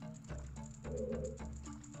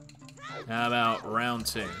 How about round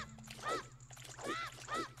 2?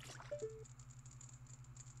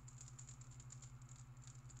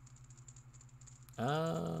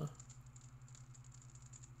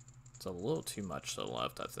 It's a little too much to the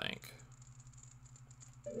left, I think.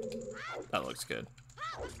 That looks good.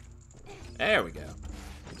 There we go.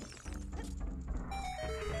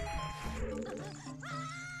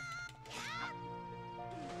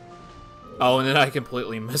 Oh, and then I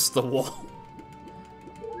completely missed the wall.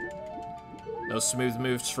 No smooth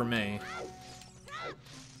moves for me.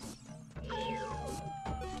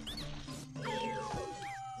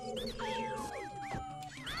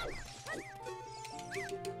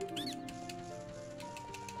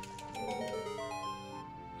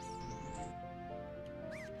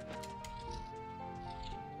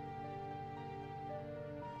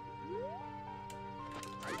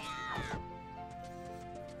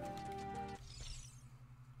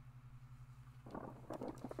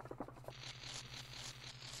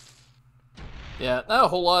 Yeah, not a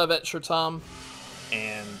whole lot of extra time,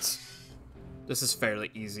 and this is fairly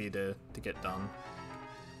easy to get done.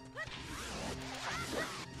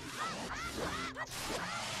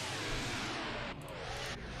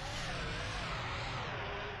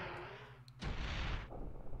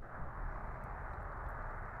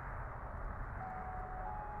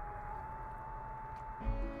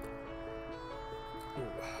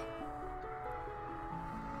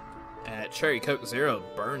 At Cherry Coke Zero,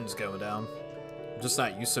 burns going down. I'm just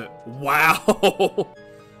not used to it. Wow!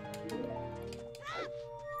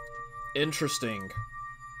 Interesting.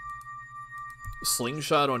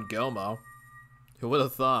 Slingshot on Goma. Who would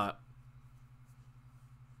have thought?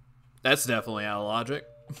 That's definitely out of logic.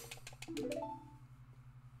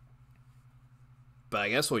 But I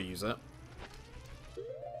guess we'll use it.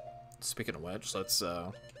 Speaking of which, let's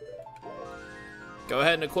go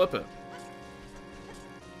ahead and equip it.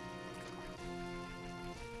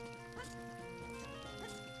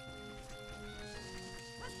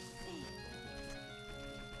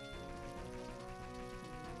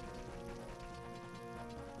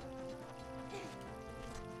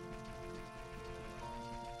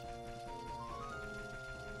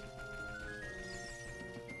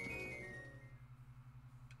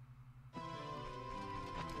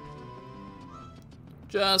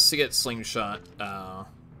 Just to get Slingshot out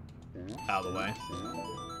of the way.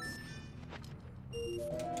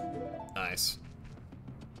 Nice.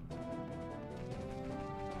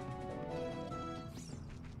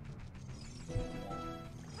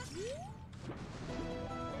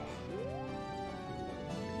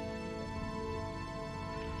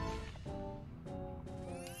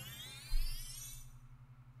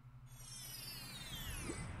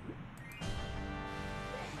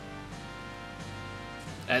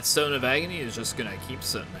 That Stone of Agony is just gonna keep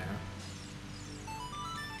sitting there.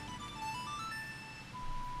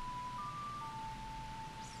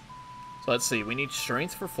 So let's see, we need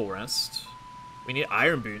Strength for Forest. We need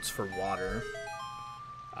Iron Boots for Water.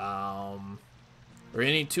 We're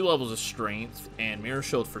gonna need 2 levels of Strength and Mirror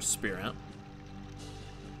Shield for Spirit.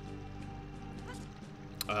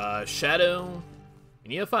 Shadow, we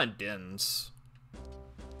need to find Dens.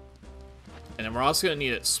 And then we're also gonna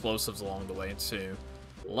need Explosives along the way too.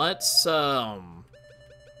 Let's do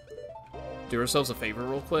ourselves a favor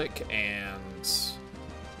real quick and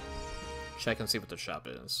check and see what the shop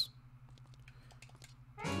is.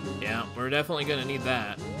 Yeah, we're definitely gonna need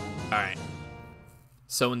that. Alright.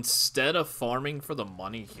 So instead of farming for the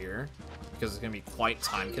money here, because it's gonna be quite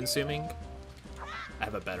time consuming, I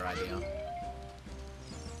have a better idea.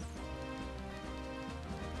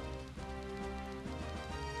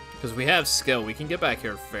 Because we have skill, we can get back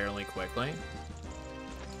here fairly quickly.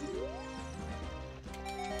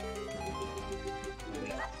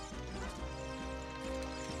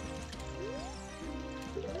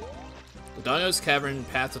 Doggo's Cavern,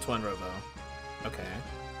 Path to Twin Robo. Okay.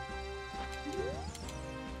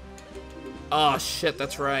 Oh shit,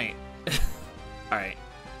 that's right. Alright.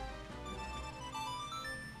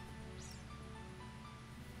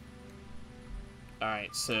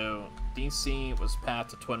 Alright, so DC was Path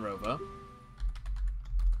to Twin Robo.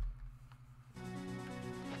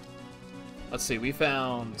 Let's see, we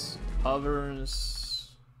found hovers.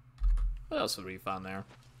 What else did we find there?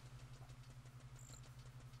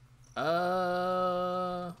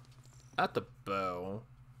 At the bow.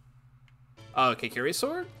 Oh, Kikiri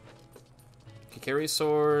Sword? Kikiri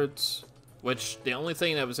Swords, which the only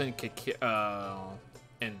thing that was in Deku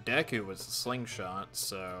was the slingshot,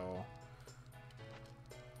 so...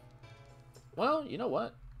 Well, you know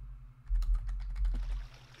what?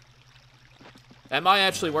 That might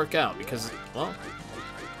actually work out, because, well...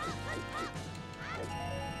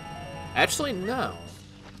 Actually, no.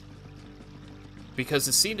 Because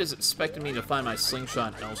the seed is expecting me to find my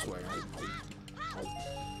slingshot elsewhere.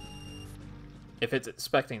 If it's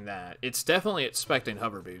expecting that. It's definitely expecting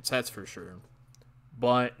hover boots, that's for sure.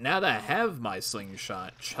 But now that I have my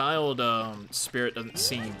slingshot, Child Spirit doesn't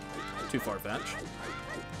seem too far-fetched.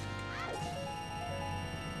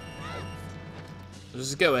 Let's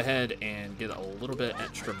just go ahead and get a little bit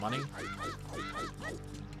extra money.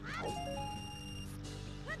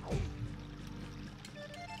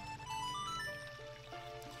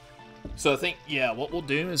 So I think, yeah, what we'll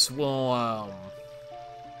do is we'll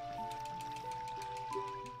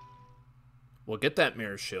get that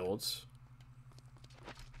Mirror Shields.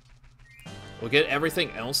 We'll get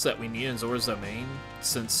everything else that we need in Zora's Domain,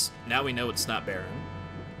 since now we know it's not barren.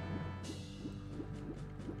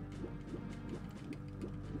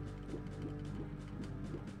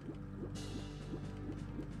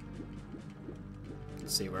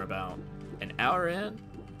 Let's see, we're about an hour in.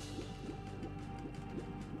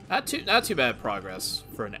 Not too bad progress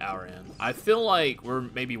for an hour in. I feel like we're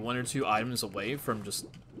maybe 1 or 2 items away from just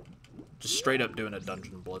straight up doing a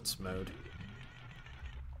dungeon blitz mode.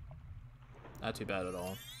 Not too bad at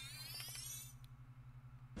all.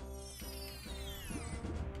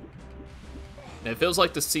 And it feels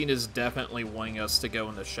like the scene is definitely wanting us to go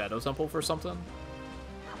in the Shadow Temple for something.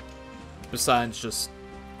 Besides just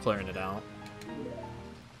clearing it out.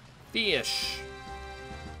 Fish!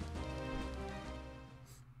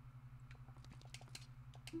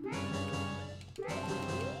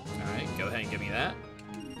 Alright, go ahead and give me that.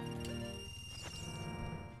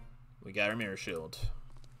 We got our mirror shield.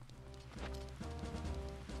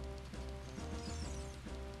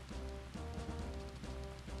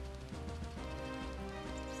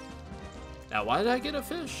 Now, why did I get a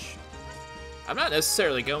fish? I'm not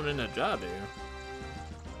necessarily going in a job here.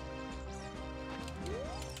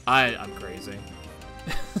 I'm crazy.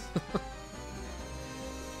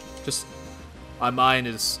 Just, my mind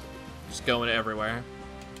is just going everywhere.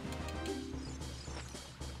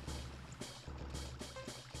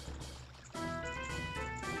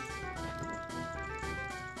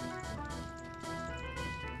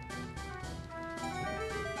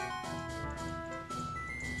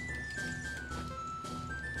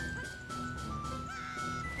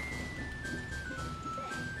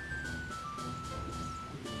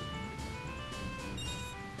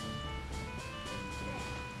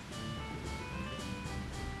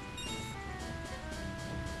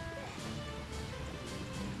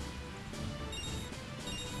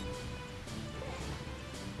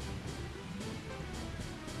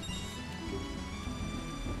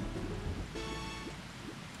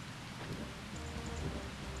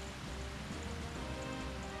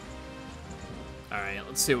 Alright,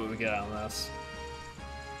 let's see what we get out of this.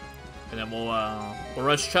 And then we'll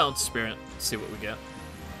rush Child Spirit, see what we get.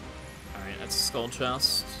 Alright, that's a skull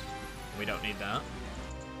chest. We don't need that.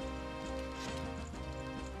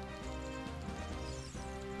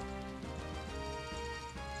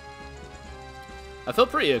 I feel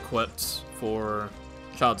pretty equipped for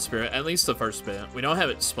Child Spirit, at least the first bit. We don't have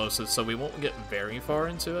explosives, so we won't get very far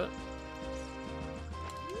into it.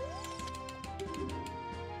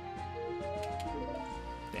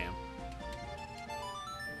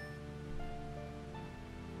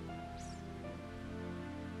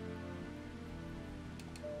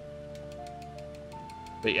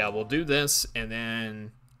 But yeah, we'll do this, and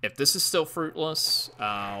then if this is still fruitless,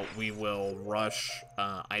 we will rush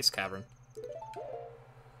Ice Cavern.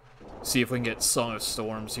 See if we can get Song of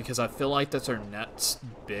Storms, because I feel like that's our next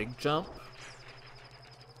big jump.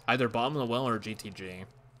 Either Bottom of the Well or GTG.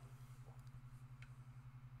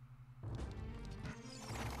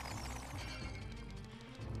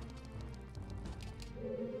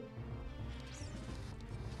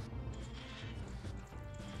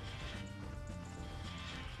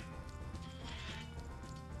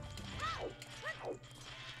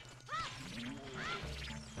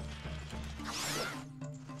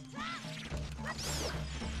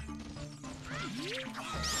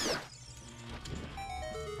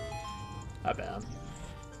 Not bad.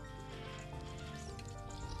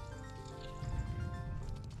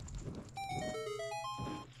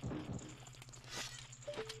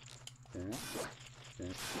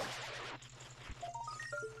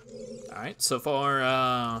 Alright, so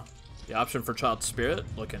far, the option for Child Spirit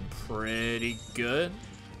looking pretty good,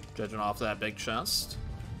 judging off that big chest.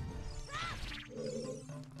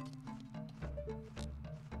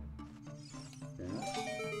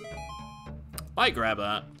 Might grab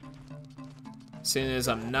that. Seeing as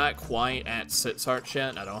I'm not quite at Sitzart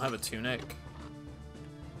yet, I don't have a tunic.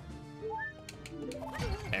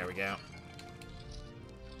 There we go.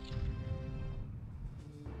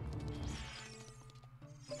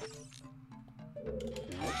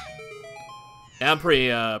 Yeah, I'm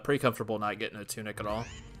pretty comfortable not getting a tunic at all.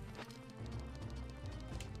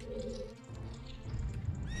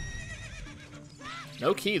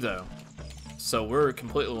 No key though, so we're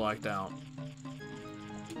completely locked out.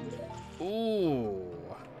 Ooh.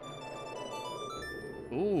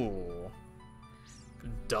 Ooh.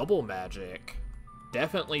 Double magic.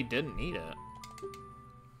 Definitely didn't need it.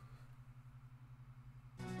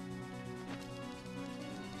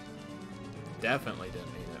 Definitely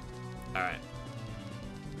didn't need it. Alright.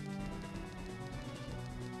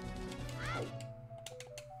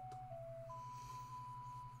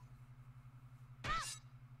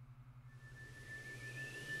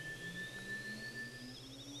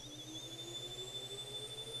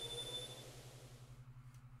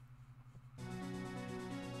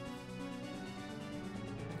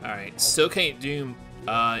 Alright, still can't do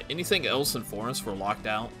anything else in Forest. We're locked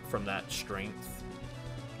out from that strength.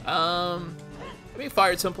 I mean,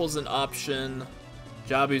 Fire Temple's an option.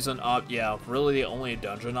 Jabu's an yeah, really the only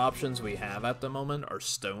dungeon options we have at the moment are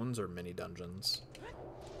stones or mini dungeons.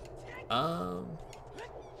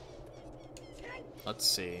 Let's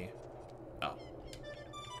see. Oh.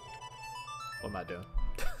 What am I doing?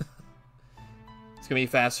 It's gonna be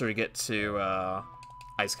faster to get to,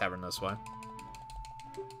 Ice Cavern this way.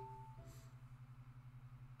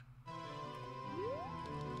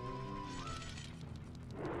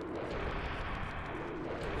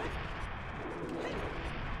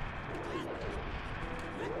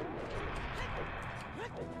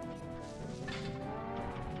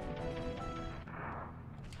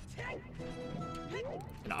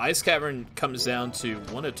 An Ice Cavern comes down to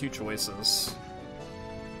one of two choices.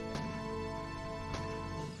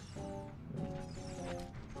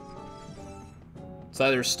 It's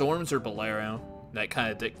either Storms or Bolero. That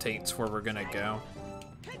kind of dictates where we're gonna go.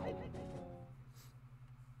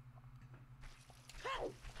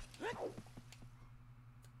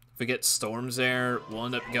 If we get Storms there, we'll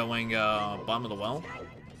end up going bottom of the well.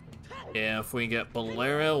 If we get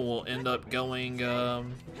Bolero, we'll end up going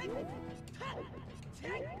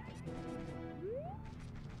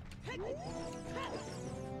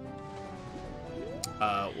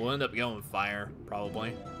we'll end up going fire,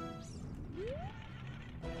 probably.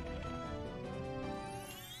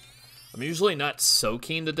 I'm usually not so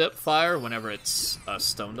keen to dip fire whenever it's a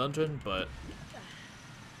stone dungeon, but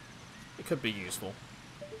it could be useful.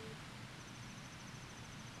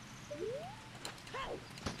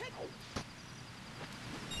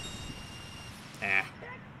 Eh.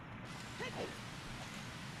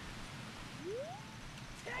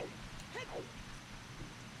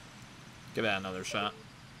 Give that another shot.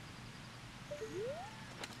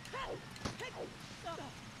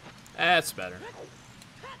 That's better.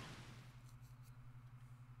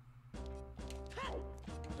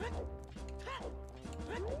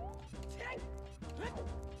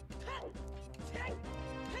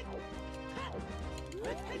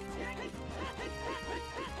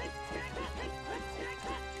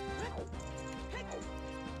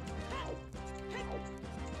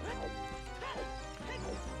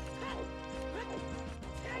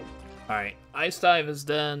 Alright, Ice Dive is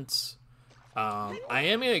dense. I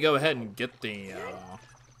am going to go ahead and get the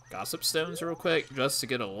Gossip Stones real quick, just to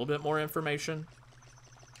get a little bit more information.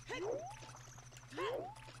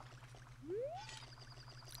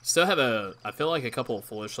 Still have I feel like a couple of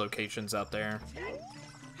foolish locations out there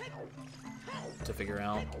to figure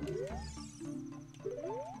out.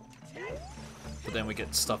 But then we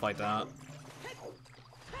get stuff like that.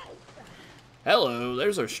 Hello,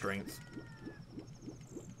 there's our strength.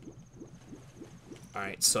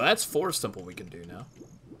 Alright, so that's Forest Temple we can do now.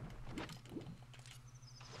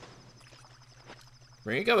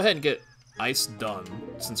 We're gonna go ahead and get Ice done,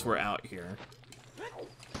 since we're out here.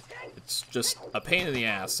 It's just a pain in the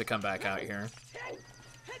ass to come back out here.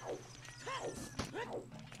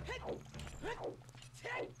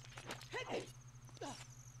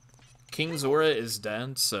 King Zora is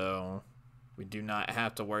dead, so we do not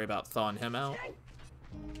have to worry about thawing him out.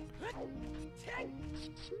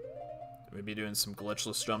 Maybe doing some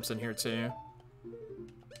glitchless jumps in here too.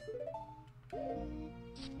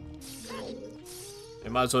 We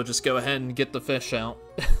might as well just go ahead and get the fish out.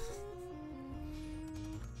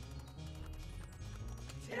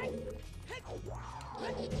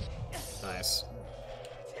 Nice.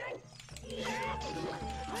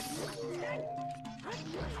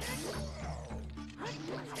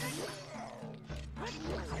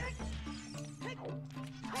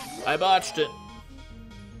 I botched it.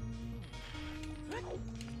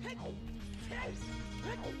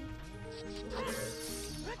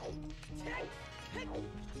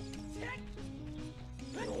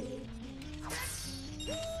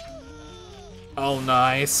 Oh,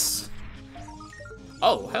 nice.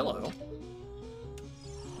 Oh, hello.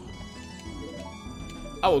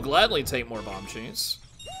 I will gladly take more bombchus.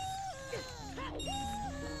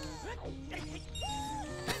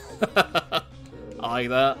 I like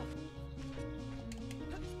that.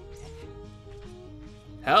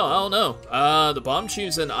 Hell, I don't know. The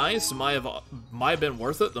bombchus and ice might have been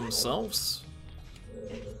worth it themselves.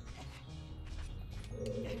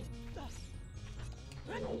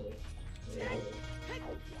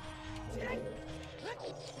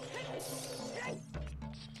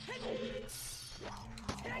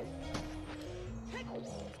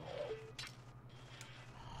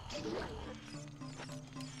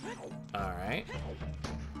 Alright.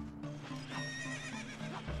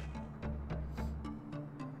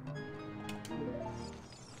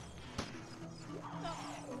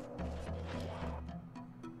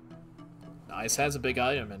 Ice has a big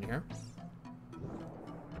item in here.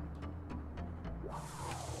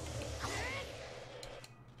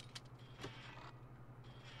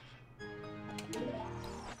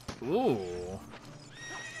 Ooh.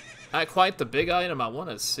 Not quite the big item I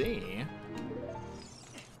want to see.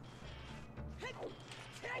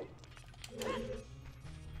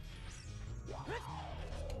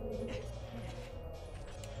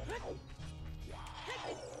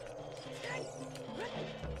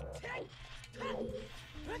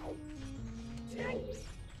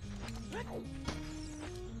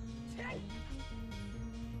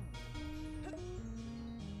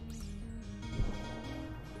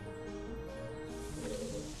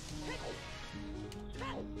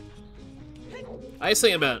 Nice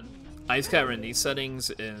thing about Ice Cavern in these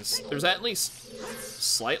settings is there's at least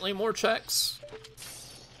slightly more checks.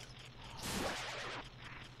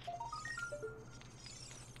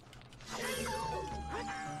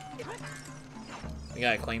 We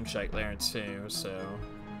got a claim check there too, so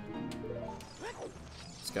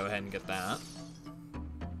let's go ahead and get that.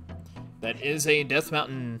 That is a Death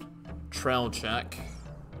Mountain trail check.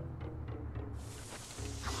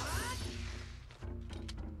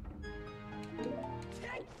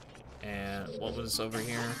 And what was over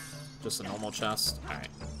here? Just a normal chest? Alright.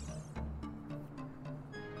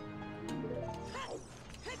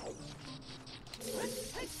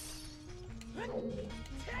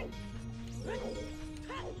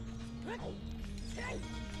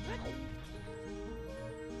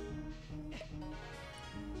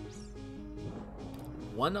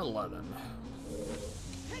 $111.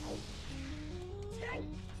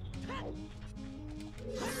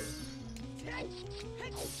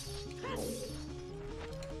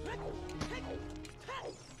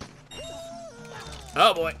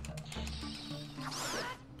 Oh boy.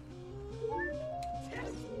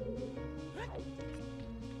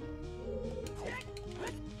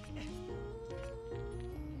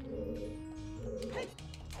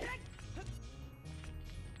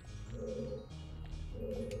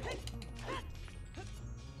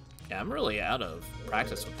 Yeah, I'm really out of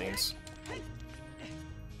practice with these.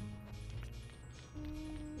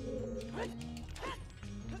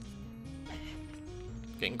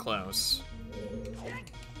 Getting close.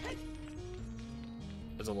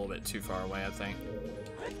 It's a little bit too far away, I think.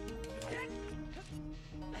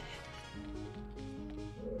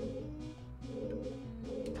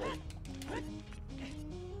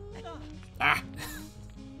 Ah!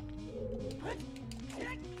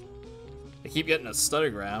 I keep getting a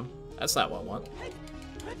stutter grab. That's not what I want.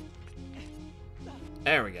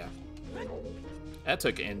 There we go. That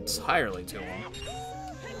took entirely too long.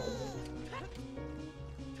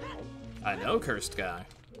 I know, cursed guy.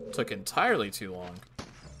 Took entirely too long.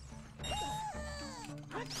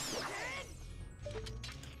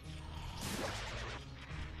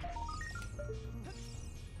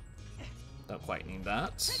 Don't quite need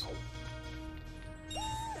that.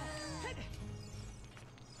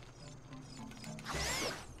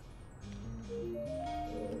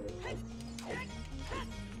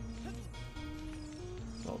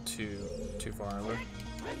 Well, too far over.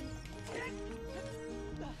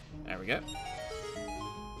 There we go.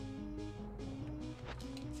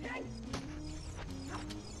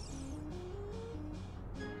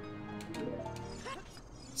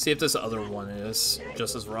 See if this other one is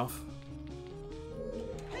just as rough.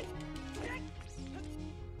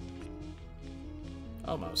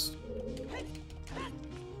 Almost.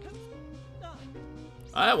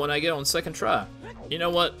 Alright, when I get on second try. You know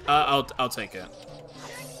what? I'll take it.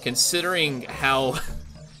 Considering how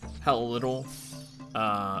little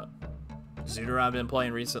ZOoTR I've been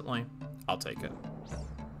playing recently, I'll take it.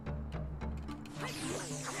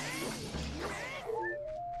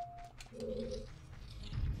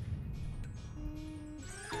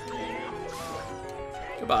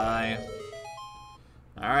 Goodbye.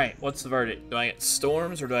 Alright, what's the verdict? Do I get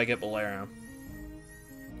Storms or do I get Bolero?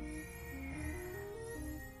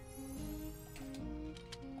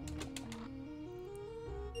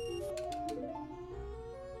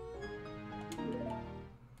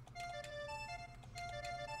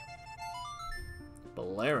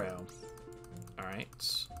 Bolero.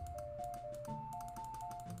 Alright.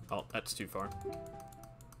 Oh, that's too far.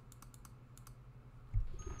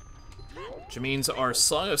 Which means our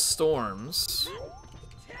Song of Storms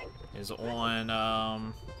is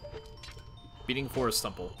on Beating Forest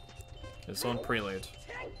Temple. It's on Prelude.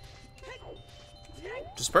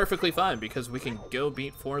 Which is perfectly fine because we can go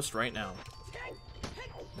beat Forest right now.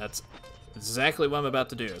 That's exactly what I'm about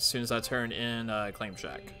to do as soon as I turn in Claim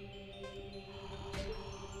Shack.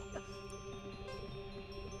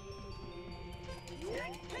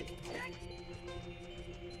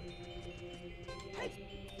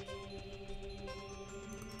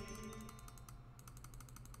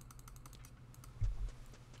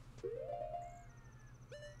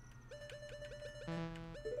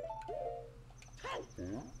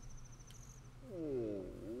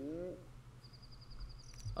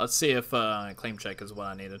 Let's see if claim check is what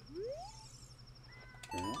I needed.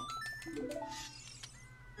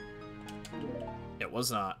 It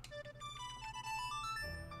was not.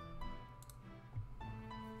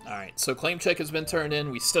 Alright, so claim check has been turned in.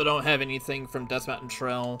 We still don't have anything from Death Mountain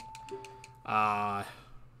Trail.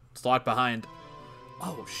 It's locked behind.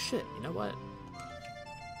 Oh shit, you know what?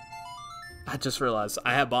 I just realized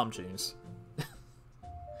I have bombchus.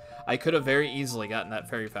 I could have very easily gotten that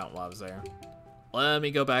fairy fountain while I was there. Let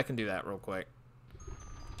me go back and do that real quick.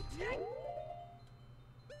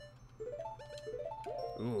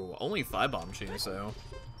 Ooh, only 5 bombchus though.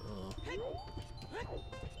 Ugh.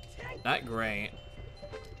 Not great.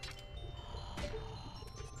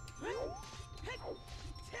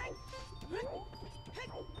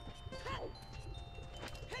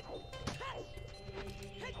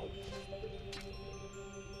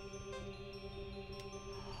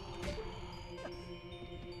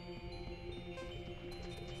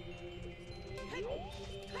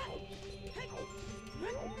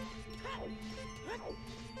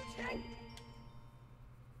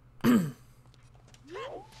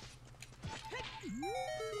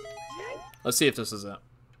 Let's see if this is it.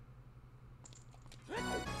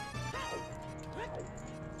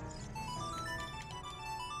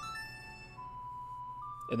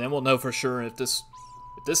 And then we'll know for sure if this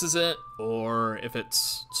is it or if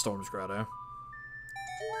it's Storm's Grotto.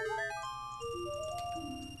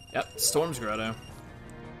 Yep, Storm's Grotto.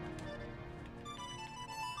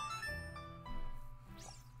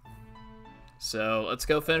 So let's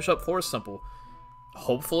go finish up Forest Temple.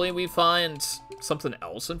 Hopefully we find something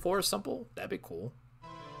else in Forest Temple. That'd be cool.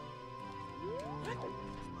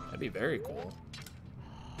 That'd be very cool.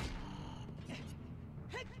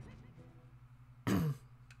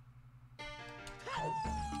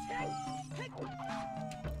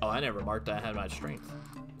 Oh, I never marked that I had my strength.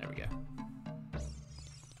 There we go.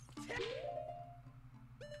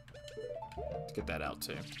 Let's get that out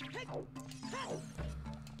too.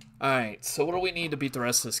 Alright, so what do we need to beat the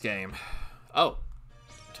rest of this game? Oh,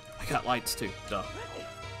 I got lights too, duh.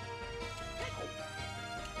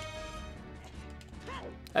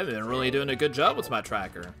 I haven't been really doing a good job with my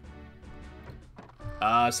tracker.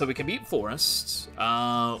 So we can beat Forest.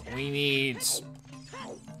 We need,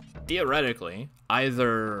 theoretically,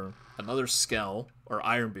 either another Skell or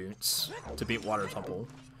Iron Boots to beat Water Temple.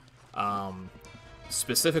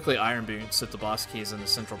 Specifically Iron Boots if the boss key is in the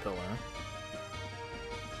central pillar.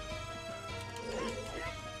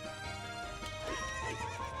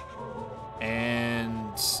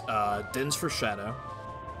 And Dens for Shadow.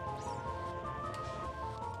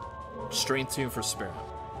 Strength Tune for Spirit.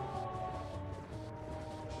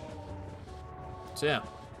 So yeah.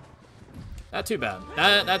 Not too bad.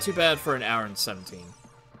 Not too bad for an hour and 17.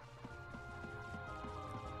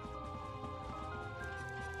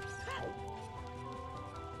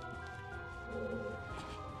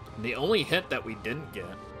 The only hint that we didn't get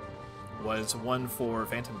was one for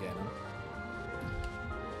Phantom Ganon.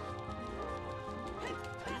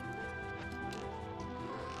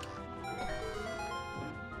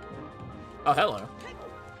 Oh, hello.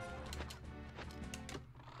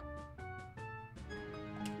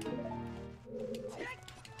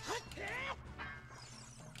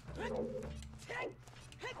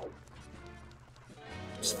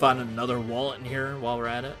 Just find another wallet in here while we're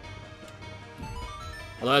at it.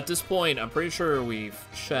 Although at this point, I'm pretty sure we've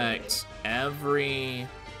checked every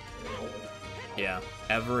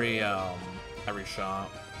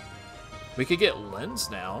shop. We could get lens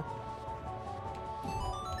now.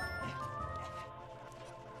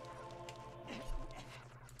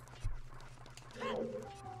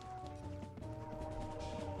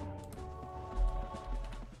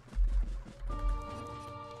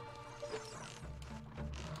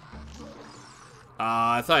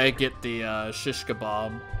 I thought I'd get the shish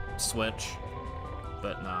kebab switch,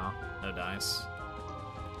 but no, no dice.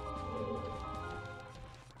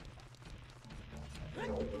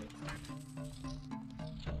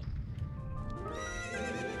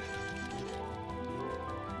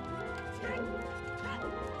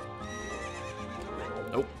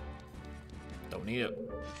 Nope. Don't need it.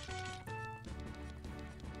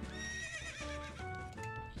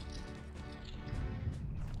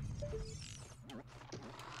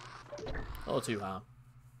 A little too high.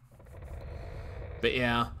 But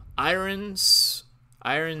yeah, Iron's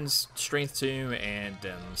Strength 2 and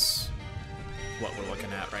Dens. What we're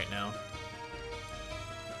looking at right now.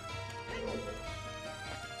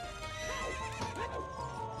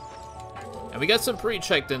 And we got some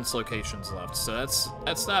pre-checked Dens locations left, so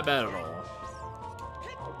that's not bad at all.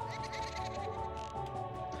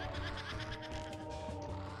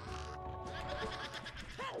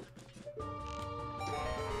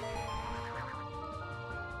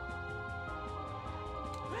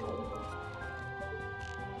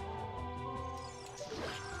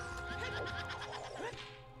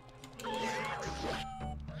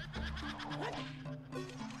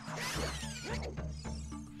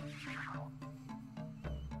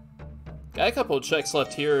 Got a couple of checks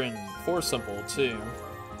left here in 4 simple too.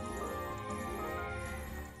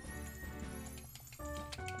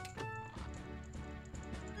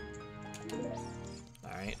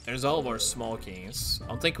 Alright, there's all of our small keys. I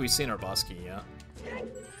don't think we've seen our boss key yet.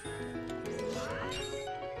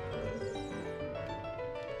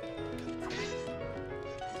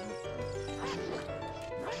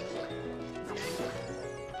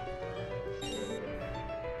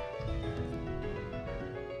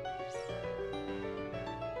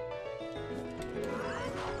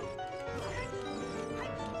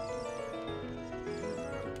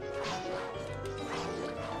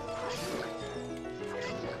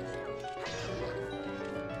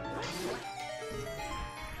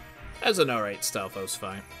 As an alright stealth, I was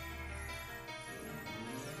fine.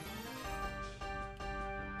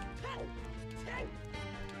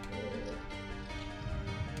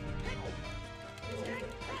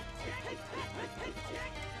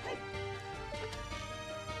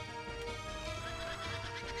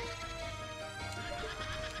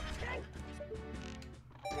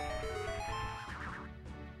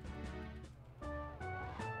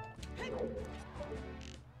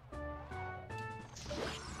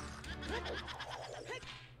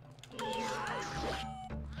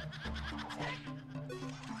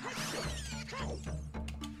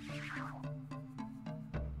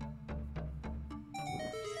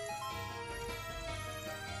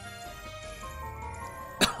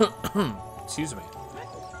 Excuse me.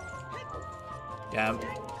 Yeah, I'm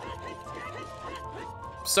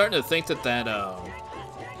starting to think that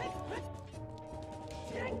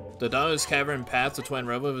the Donna's Cavern path to Twin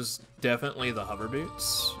Robo was definitely the hover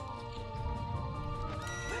boots.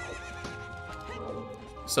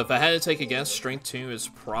 So if I had to take a guess, Strength 2 is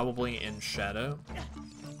probably in Shadow.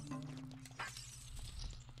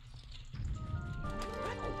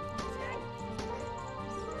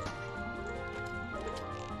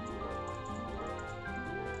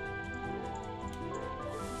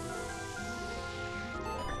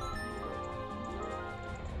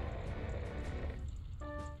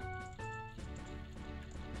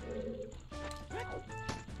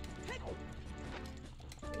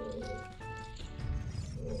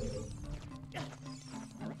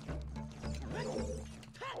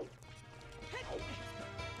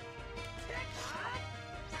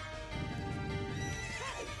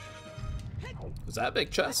 Was that a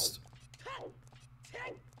big chest?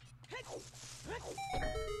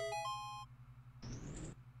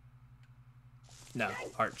 No,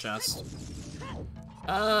 heart chest.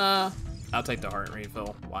 I'll take the heart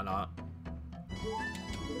refill. Why not?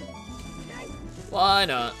 Why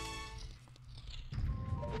not?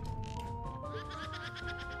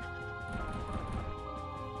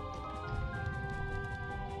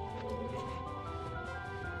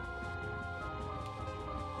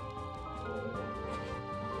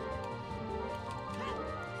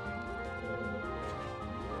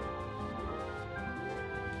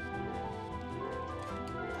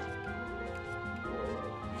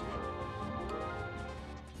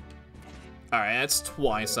 Alright, that's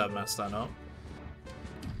twice I've messed that up.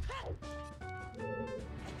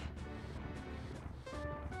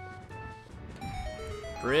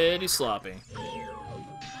 Pretty sloppy.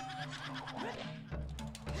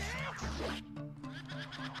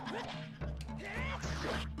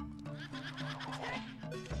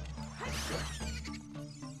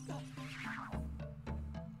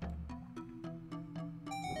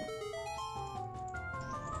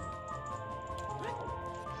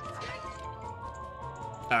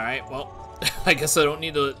 Alright, well, I guess I don't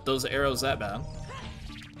need those arrows that bad.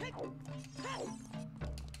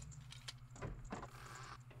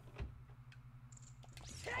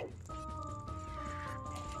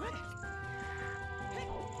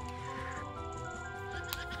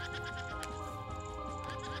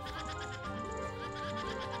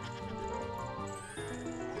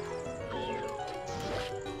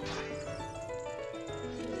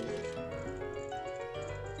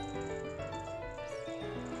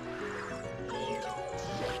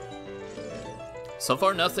 So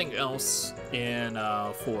far, nothing else in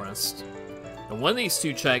Forest. And one of these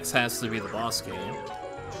 2 checks has to be the boss game.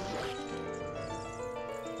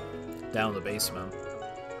 Down in the basement.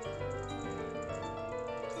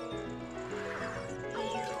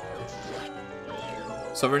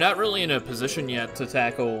 So we're not really in a position yet to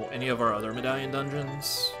tackle any of our other medallion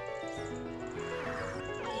dungeons.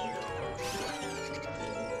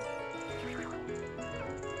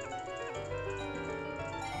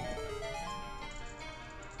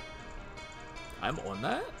 I'm on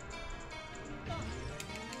that?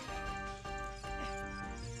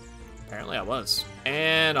 Apparently I was.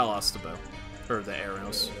 And I lost the bow. Or the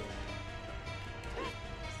arrows.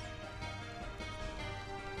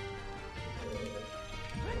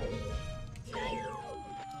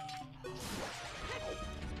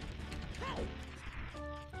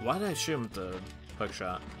 Why did I shoot him with the hook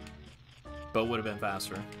shot? But would have been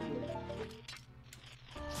faster.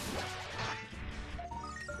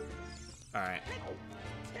 Alright.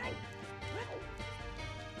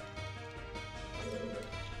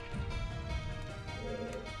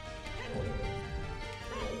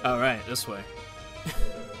 Alright, this way.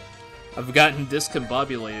 I've gotten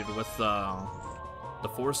discombobulated with the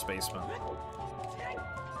force basement.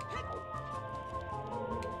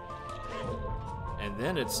 And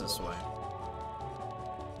then it's this way.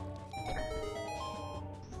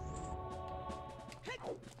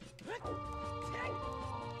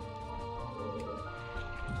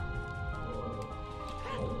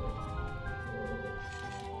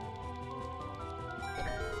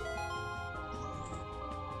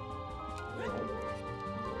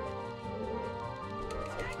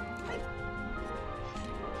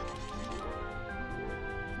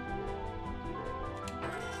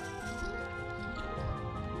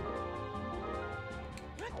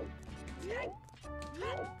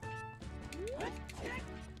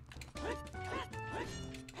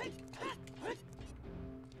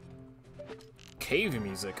 Cave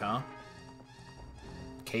music, huh?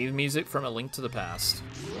 Cave music from A Link to the Past.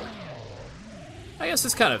 I guess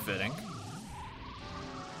it's kind of fitting.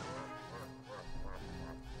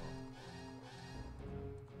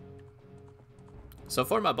 So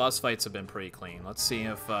far, my boss fights have been pretty clean. Let's see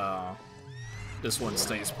if this one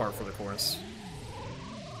stays par for the course.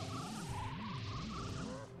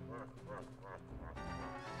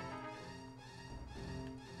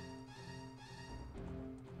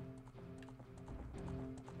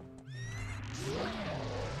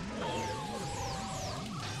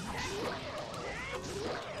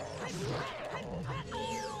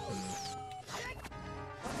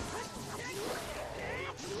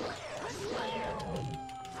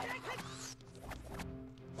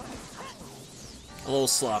 A little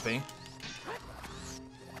sloppy.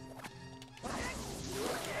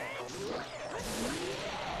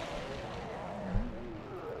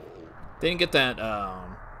 Didn't get that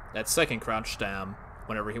that second crouch stab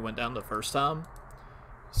whenever he went down the first time,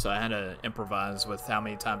 so I had to improvise with how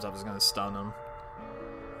many times I was going to stun him.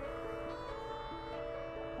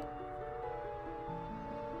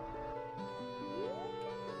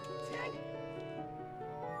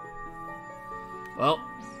 Well,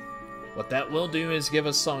 what that will do is give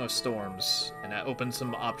us Song of Storms, and that opens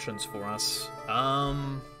some options for us.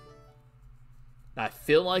 I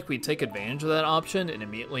feel like we take advantage of that option and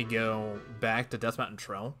immediately go back to Death Mountain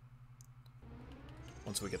Trail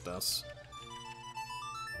once we get this.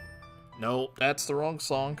 Nope, that's the wrong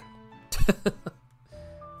song.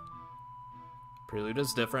 Prelude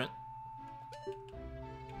is different.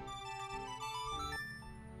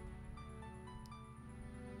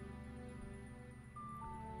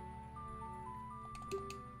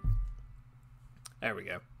 There we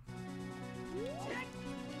go.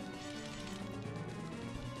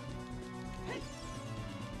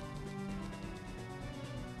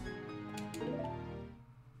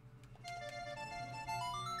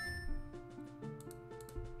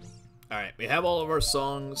 Alright, we have all of our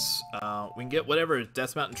songs. We can get whatever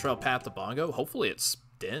Death Mountain Trail Path to Bongo. Hopefully it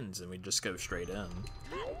spins and we just go straight in.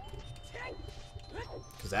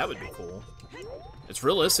 Because that would be cool. It's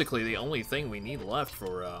realistically the only thing we need left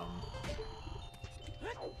for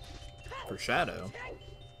Shadow.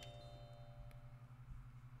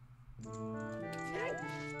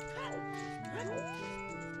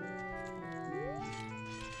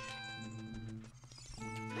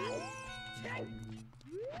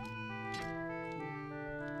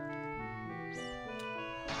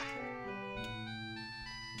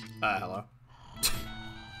 Hello.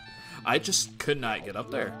 I just could not get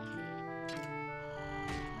up there.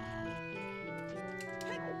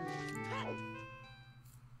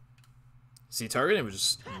 See, targeting was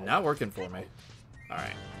just not working for me.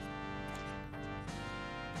 Alright.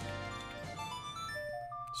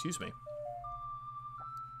 Excuse me.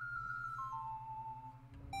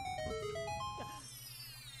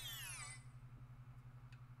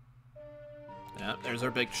 Yeah, there's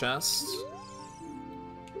our big chest.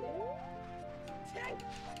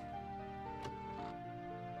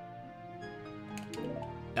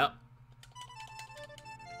 Yep.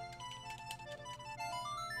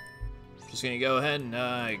 Just gonna go ahead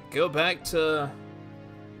and go back to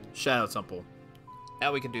Shadow Temple.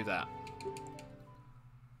 Now we can do that.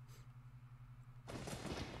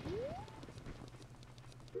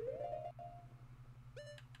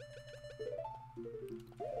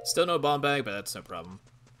 Still no bomb bag, but that's no problem.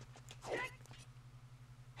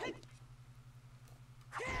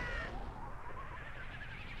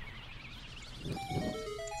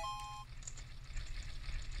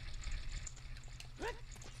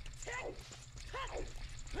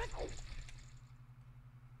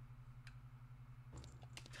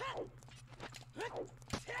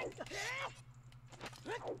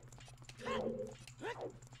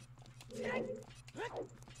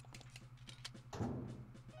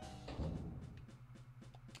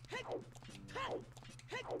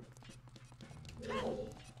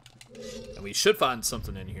 we should find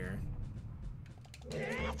something in here.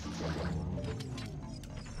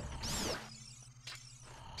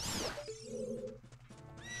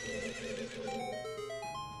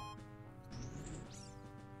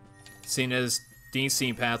 Seeing as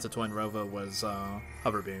DC path to Twin Rova was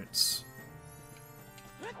hover boots.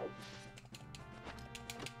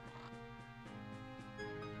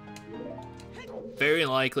 Very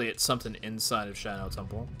likely it's something inside of Shadow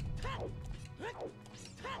Temple.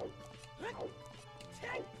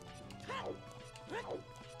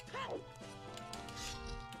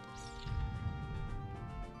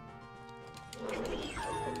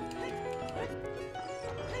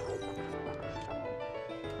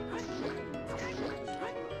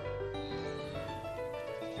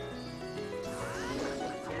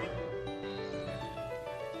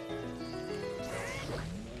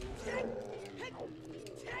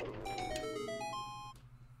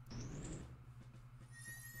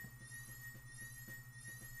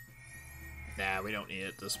 Nah, we don't need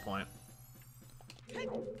it at this point.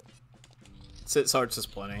 Six hearts is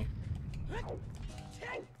plenty.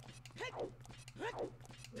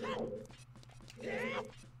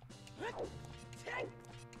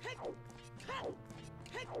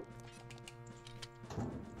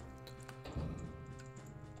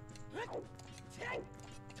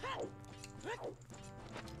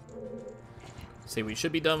 See, we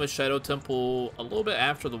should be done with Shadow Temple a little bit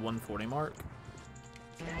after the 140 mark.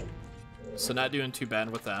 So not doing too bad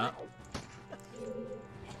with that.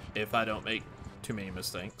 If I don't make too many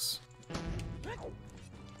mistakes.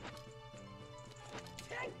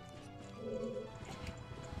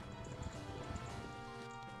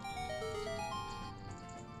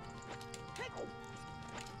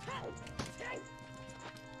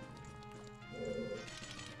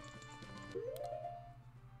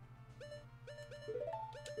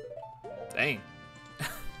 Dang.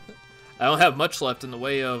 I don't have much left in the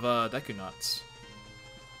way of Deku Nuts.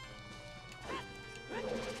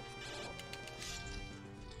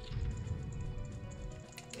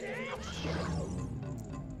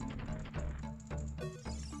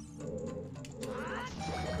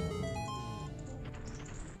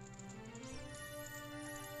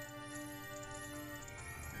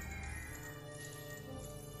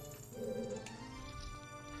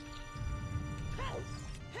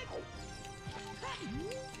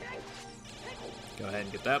 Go ahead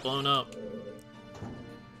and get that blown up.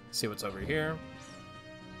 See what's over here.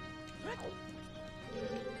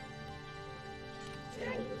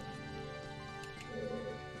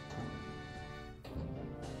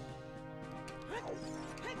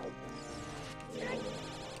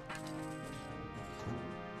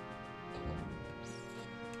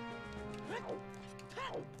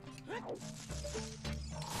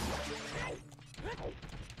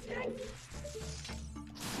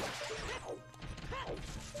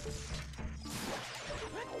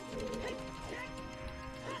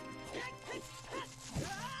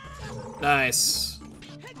 Nice.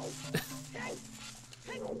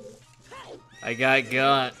 I got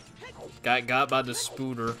by the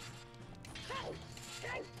spooter.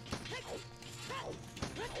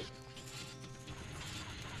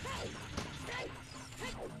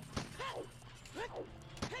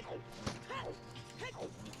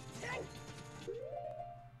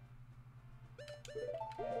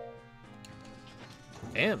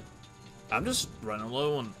 Damn, I'm just running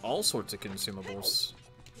low on all sorts of consumables.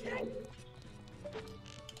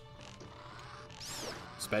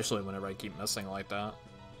 Especially whenever I keep missing like that.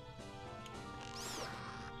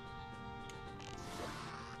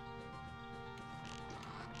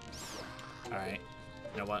 Alright.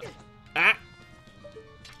 You know what? Ah!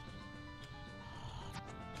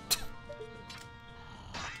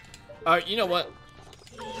 Alright, you know what?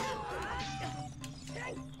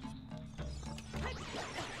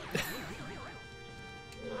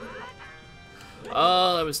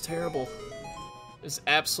 Oh, that was terrible. It was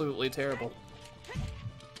absolutely terrible.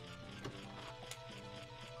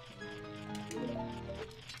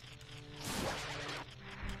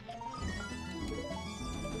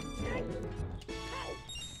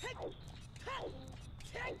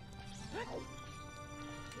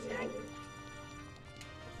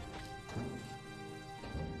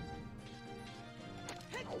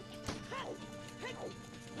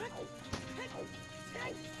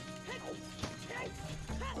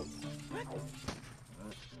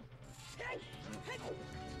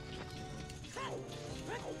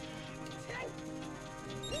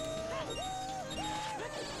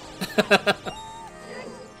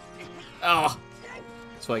 Oh,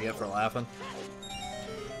 that's what I get for laughing.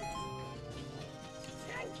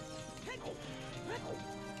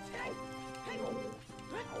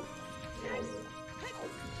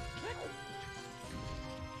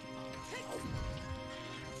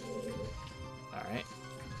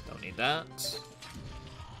 need that.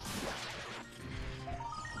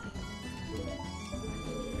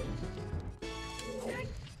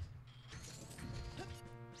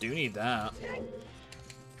 Do need that.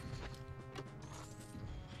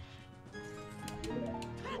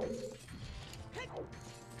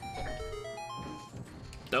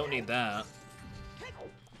 Don't need that.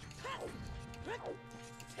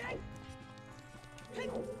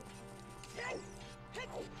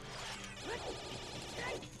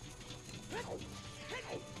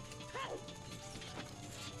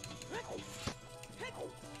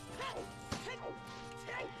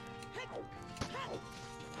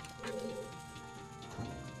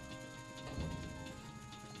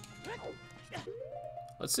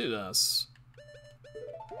 Let's do this.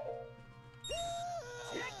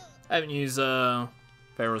 I haven't used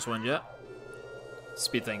Pharaoh's Wind yet.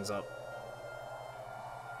 Speed things up.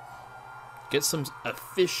 Get some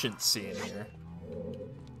efficiency in here.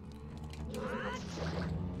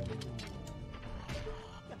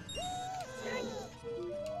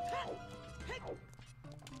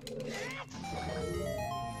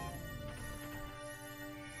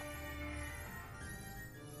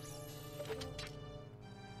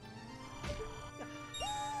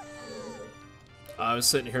 I was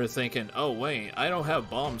sitting here thinking, oh wait, I don't have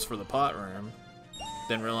bombs for the pot room.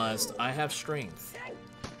 Then realized I have strength.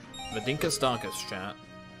 Vadinkas Donkus, chat.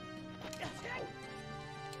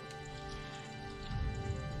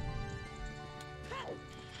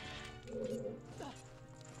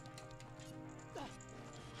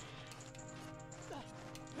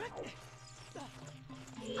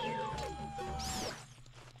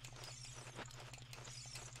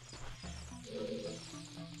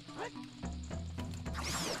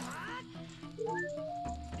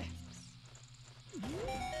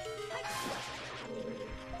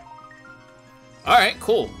 Alright,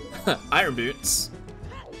 cool. Iron boots.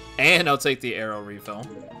 And I'll take the arrow refill.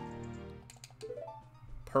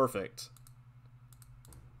 Perfect.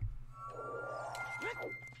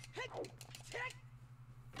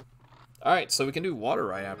 Alright, so we can do water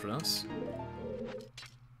right after this.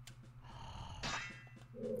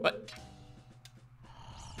 What?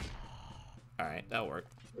 Alright, that'll work.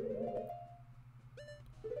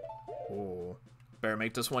 Ooh. Better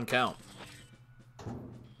make this one count.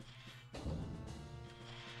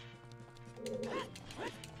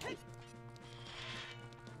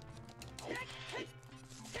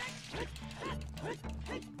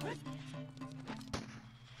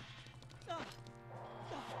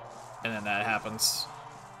 And then that happens.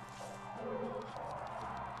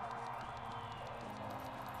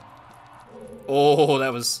 Oh,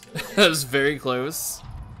 that was that was very close.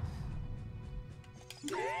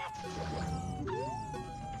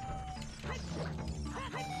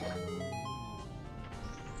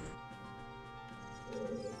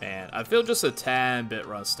 Man, I feel just a tad bit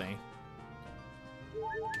rusty.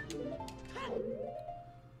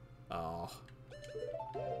 Oh.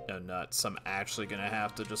 No nuts, I'm actually gonna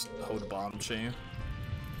have to just hold bombchus.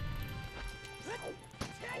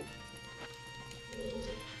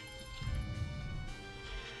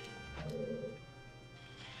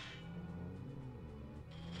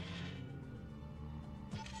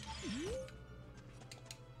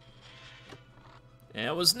 And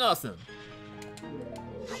it was nothing.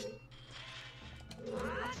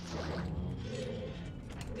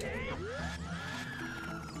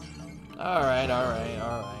 Alright, alright,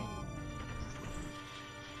 alright.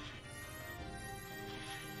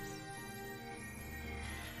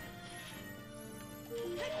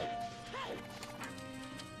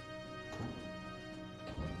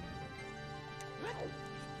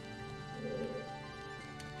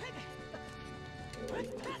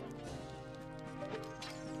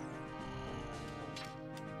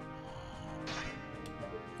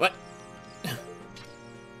 What?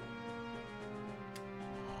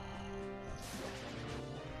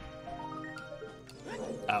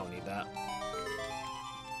 I don't need that.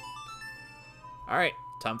 Alright,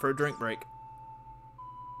 time for a drink break.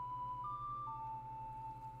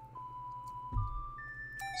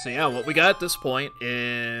 So yeah, what we got at this point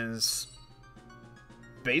is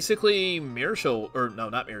basically Mirror Show, or no,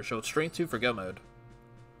 not Mirror Show, Strength 2 for Go mode.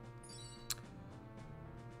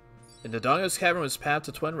 In the Dongo's Cavern was path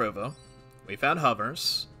to Twin Rovo. We found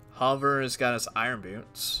Hovers. Hovers got us Iron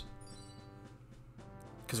Boots.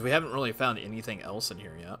 Because we haven't really found anything else in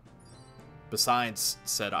here yet. Besides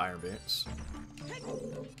said Iron Boots.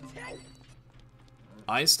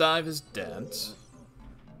 Ice Dive is dead.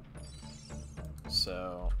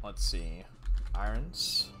 So, let's see.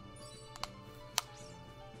 Irons.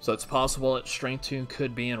 So it's possible that Strength 2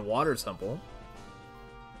 could be in Water Temple.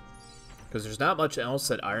 Because there's not much else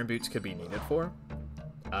that Iron Boots could be needed for.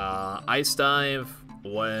 Ice Dive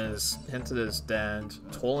was hinted as dead.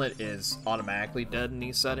 Toilet is automatically dead in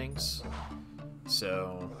these settings.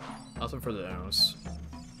 So, nothing for those.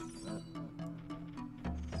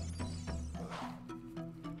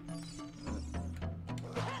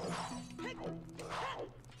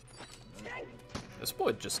 This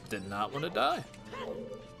boy just did not want to die.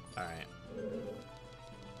 Alright.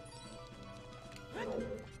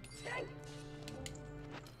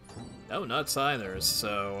 No nuts either,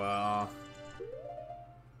 so,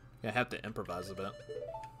 I have to improvise a bit.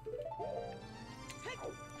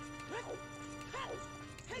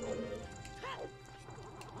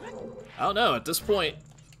 I don't know, at this point,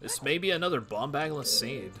 this may be another bomb bagless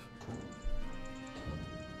seed.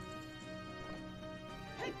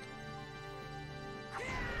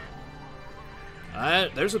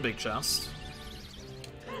 Alright, there's a big chest.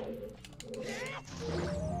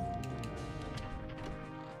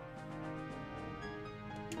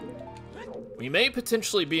 We may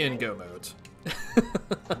potentially be in go mode.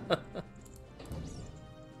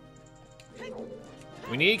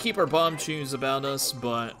 We need to keep our bombchus about us,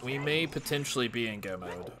 but we may potentially be in go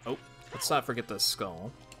mode. Oh, let's not forget the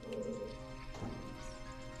skull.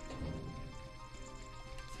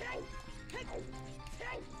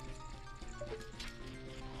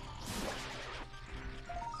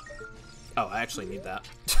 Oh, I actually need that.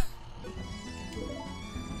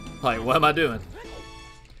 Like, what am I doing?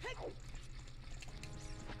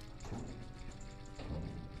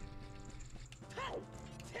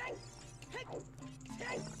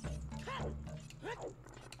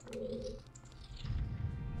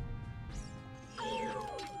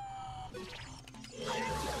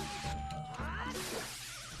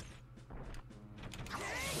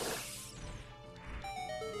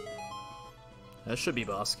 That should be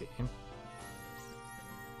boss game.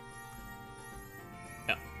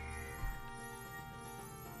 Yeah.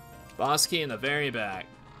 Boss key in the very back.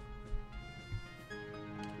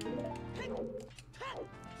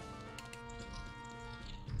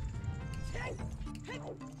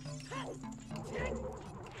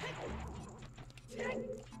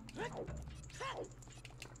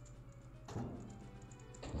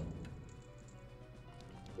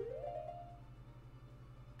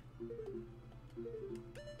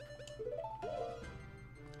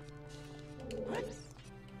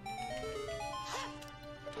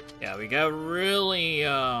 Yeah, we gotta really,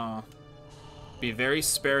 be very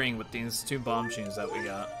sparing with these two bombchus that we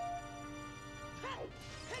got.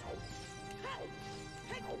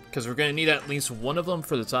 Because we're gonna need at least one of them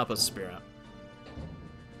for the top of Spirit.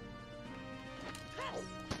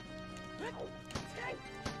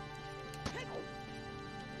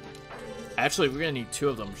 Actually, we're gonna need two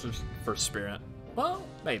of them for Spirit. Well,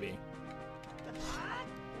 maybe.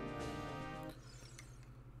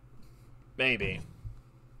 Maybe.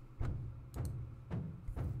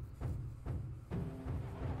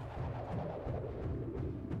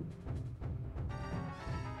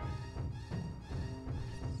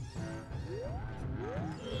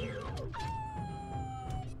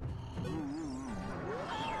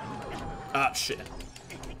 Ah, shit.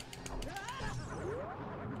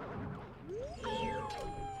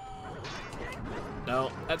 No,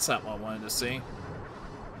 that's not what I wanted to see.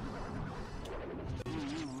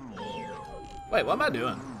 Wait, what am I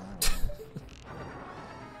doing?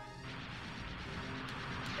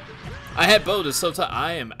 I had bow to so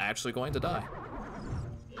I am actually going to die.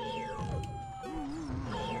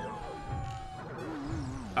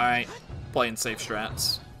 Alright, playing safe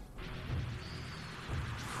strats.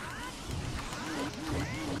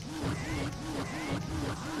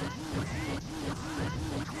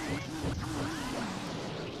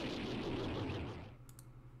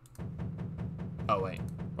 Oh wait,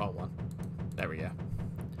 wrong one. There we go.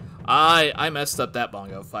 I messed up that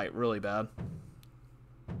bongo fight really bad.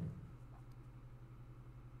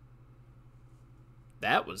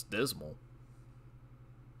 That was dismal.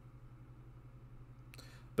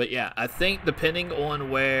 But yeah, I think depending on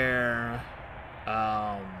where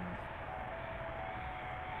I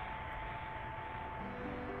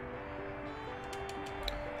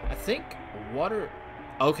think water.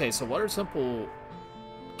 Okay, so water temple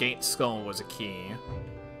gate skull was a key.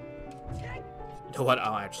 You know what?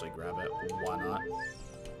 I'll actually grab it. Why not?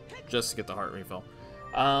 Just to get the heart refill.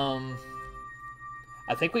 I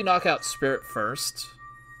think we knock out Spirit first.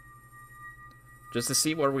 Just to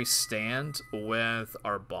see where we stand with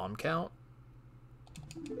our bomb count.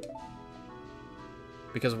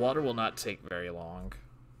 Because water will not take very long.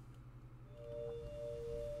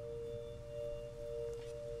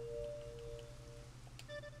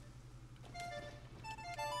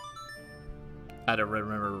 I had to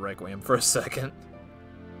remember Requiem for a second.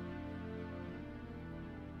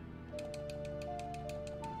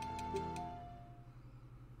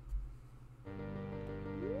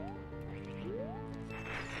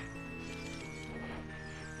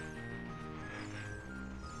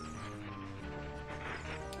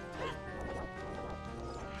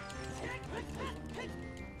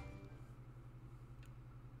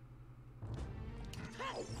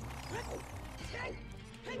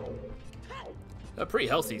 A pretty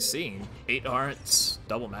healthy scene. 8 hearts,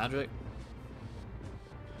 double magic.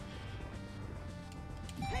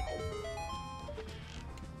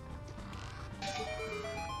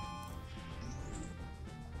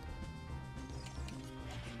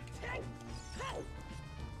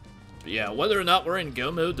 But yeah, whether or not we're in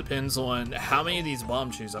go mode depends on how many of these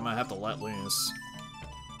bombchus I might have to let loose.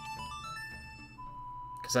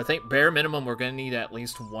 Because I think bare minimum we're going to need at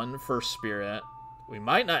least 1 for spirit. We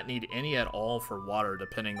might not need any at all for water,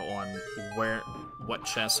 depending on what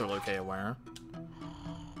chests are located where.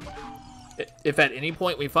 If at any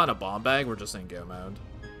point we find a bomb bag, we're just in go mode.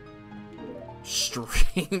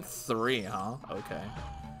 Strength 3, huh? Okay.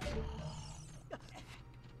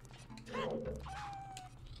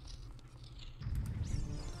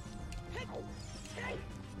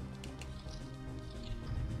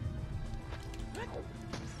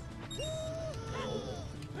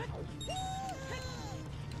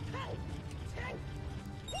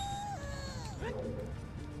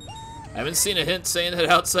 I haven't seen a hint saying that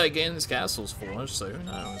outside Ganon's castle is foolish, so who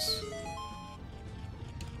knows?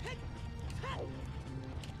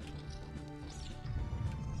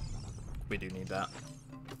 We do need that.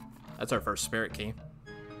 That's our first spirit key.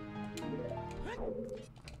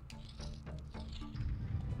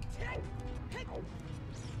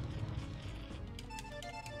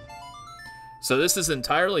 So this is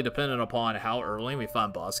entirely dependent upon how early we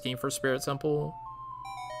find boss key for Spirit Temple.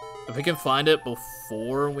 If we can find it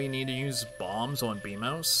before we need to use bombs on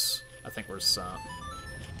BMOS, I think we're set.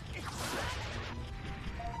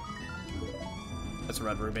 That's a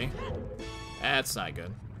red ruby. That's not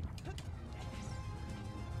good.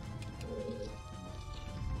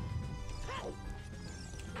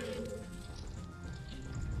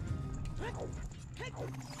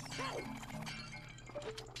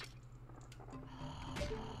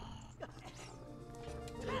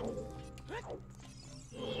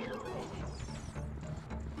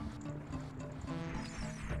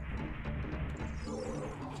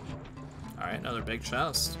 Alright, another big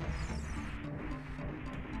chest.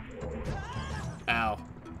 Ow.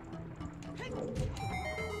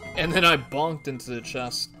 And then I bonked into the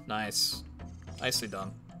chest. Nice. Nicely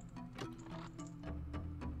done.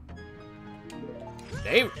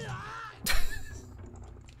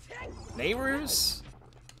 Neighbors?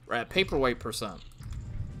 We're at paperweight %.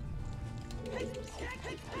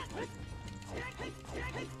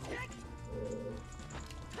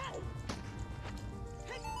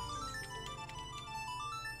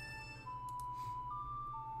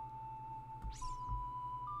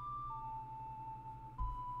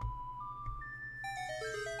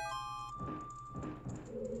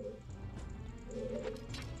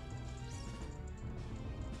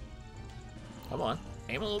 Come on,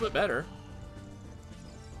 aim a little bit better.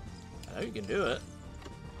 I know you can do it.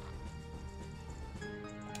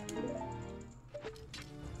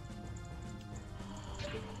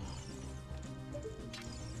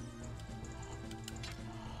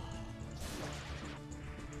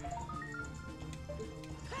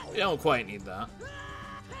 You don't quite need that.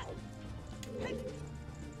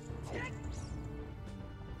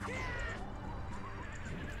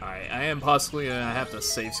 Alright, I am possibly gonna have to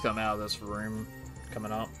safe scum out of this room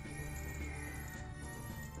coming up.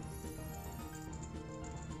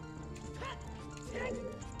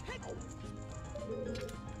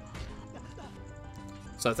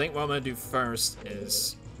 So I think what I'm gonna do first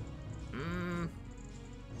is...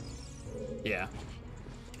 yeah.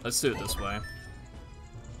 Let's do it this way.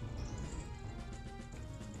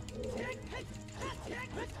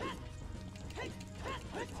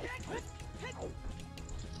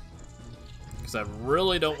 Because I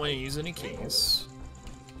really don't want to use any keys.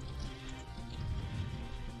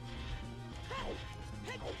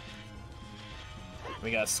 We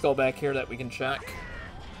got a skull back here that we can check.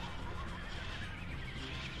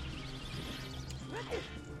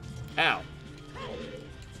 Ow.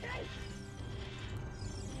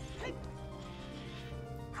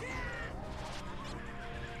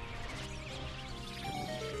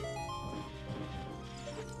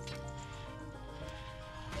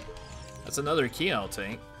 That's another key I'll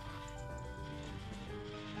take.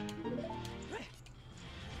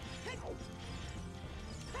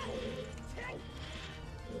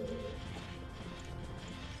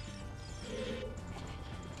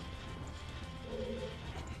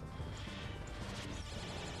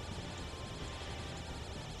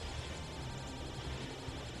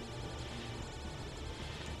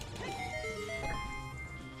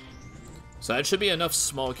 So that should be enough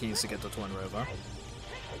small keys to get the Twin Rover.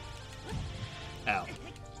 Ow.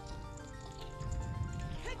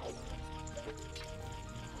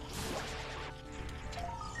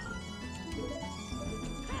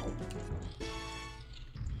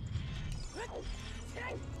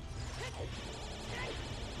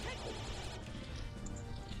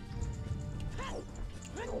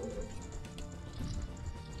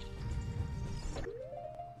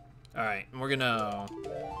 Alright, we're gonna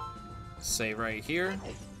save right here.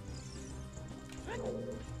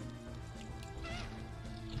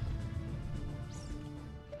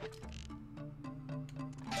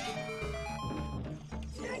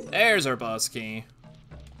 There's our boss key.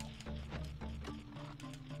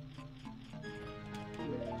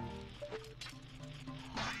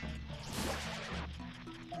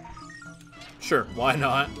 Sure, why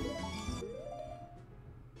not?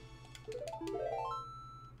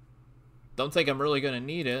 Don't think I'm really gonna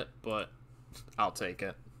need it, but I'll take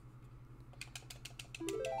it.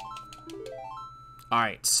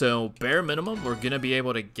 Alright, so bare minimum, we're gonna be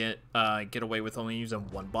able to get away with only using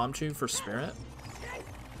one bombchus for Spirit.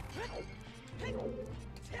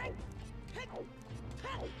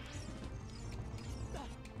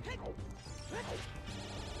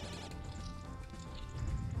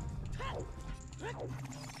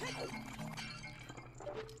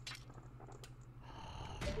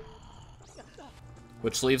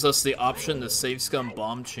 Which leaves us the option to save scum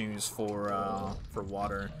bombchus for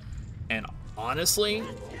water. And honestly,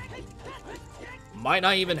 might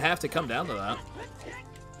not even have to come down to that.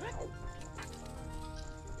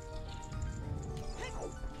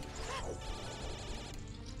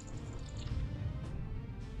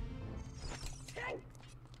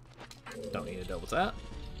 Don't need to deal with that.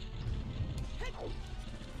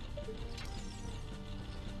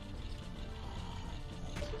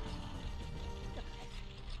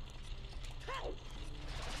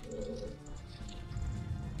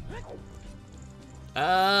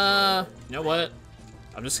 You know what?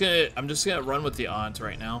 I'm just gonna run with the odds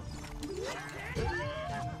right now.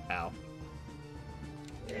 Ow.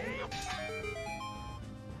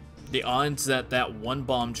 The odds that that one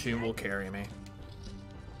bombchus will carry me.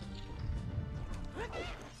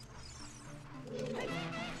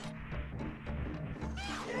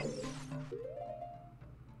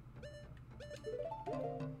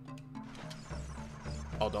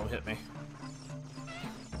 Oh, don't hit me.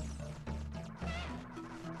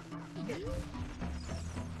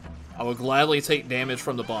 I will gladly take damage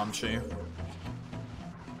from the bombchus.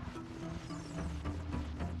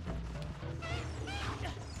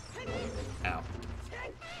 Ow.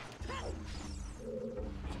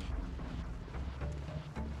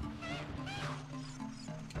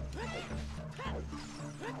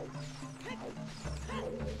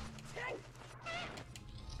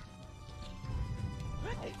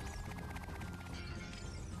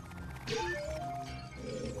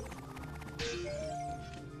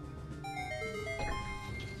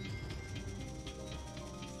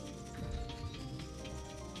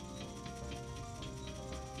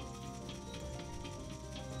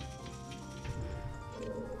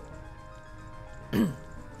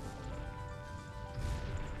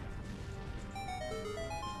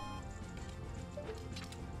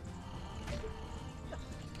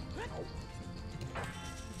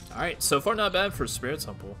 Alright, so far not bad for Spirit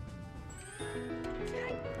Temple.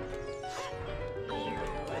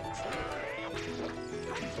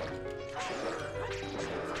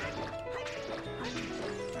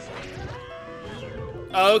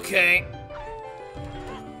 Okay.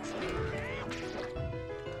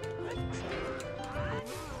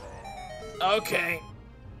 Okay.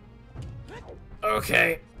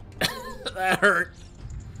 Okay. That hurt.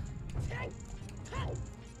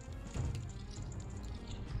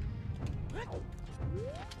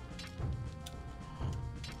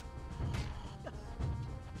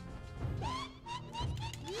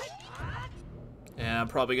 Yeah, I'm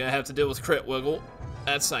probably gonna have to deal with crit wiggle.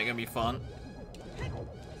 That's not gonna be fun.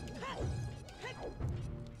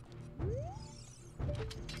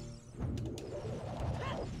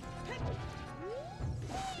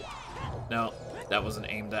 No, that wasn't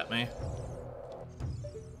aimed at me.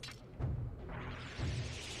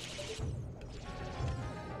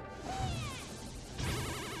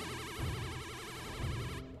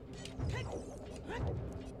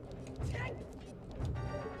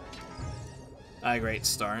 A great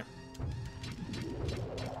start.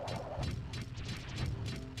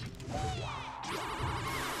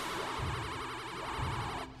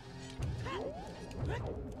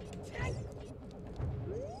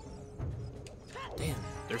 Damn,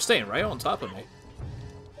 they're staying right on top of me.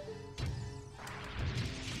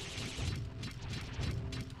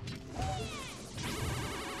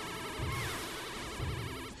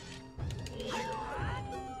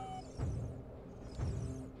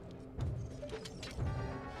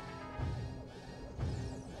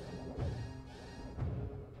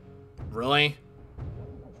 Really?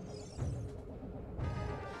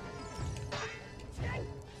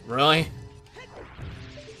 Really?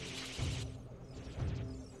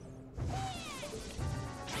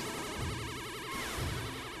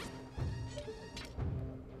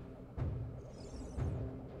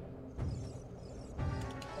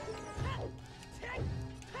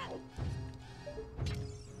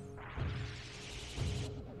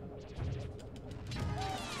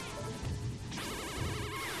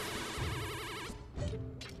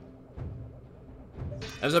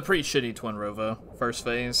 It was a pretty shitty Twin Rovo first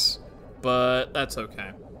phase, but that's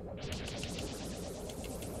okay.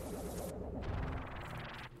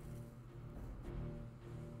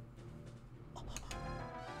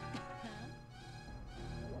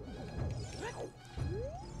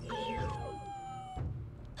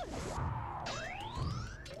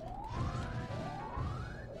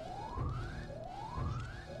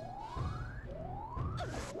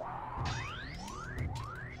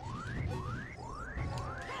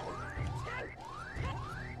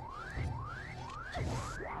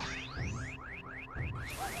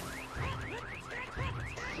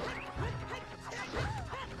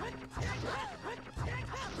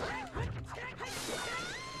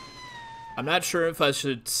 I'm not sure if I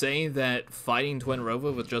should say that fighting Twin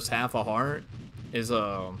Rovo with just half a heart is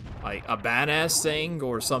like a badass thing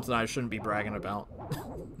or something I shouldn't be bragging about.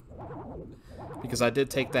 Because I did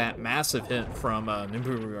take that massive hit from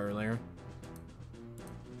Nibiru earlier.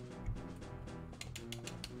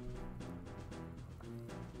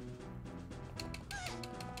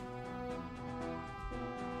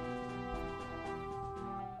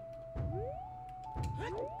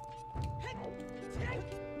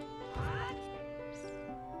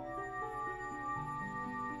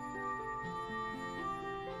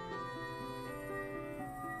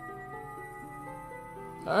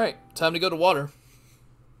 Alright, time to go to water.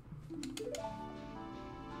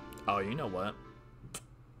 Oh, you know what?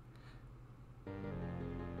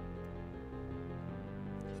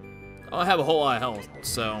 I don't have a whole lot of health,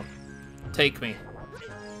 so take me.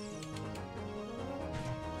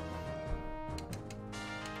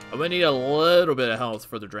 I'm gonna need a little bit of health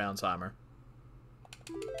for the drown timer.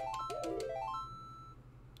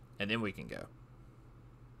 And then we can go.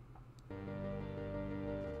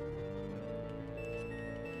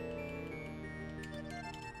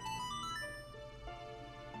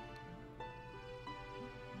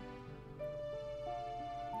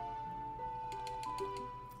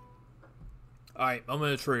 Alright,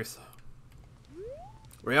 moment of truth.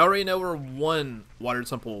 We already know where one water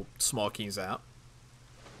temple small key's at.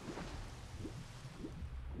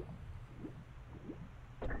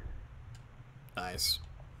 Nice.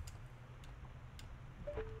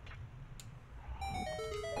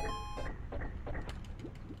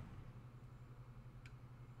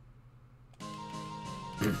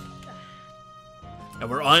 And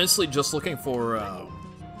we're honestly just looking for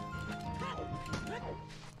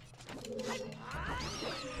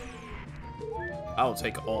I'll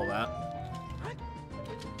take all that.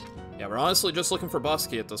 Yeah, we're honestly just looking for boss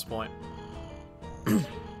key at this point. Ooh.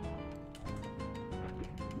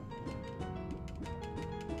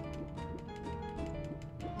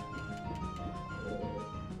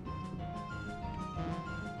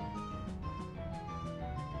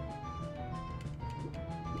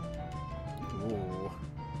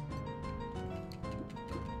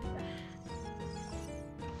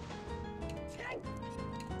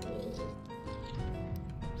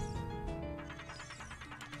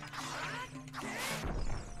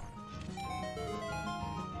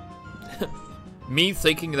 Me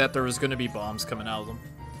thinking that there was going to be bombs coming out of them.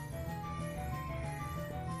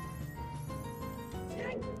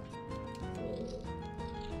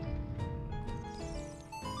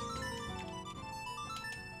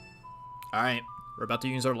 Alright, we're about to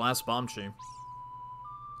use our last bombchus.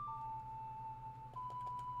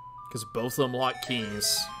 Because both of them lock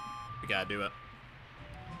keys. We gotta do it.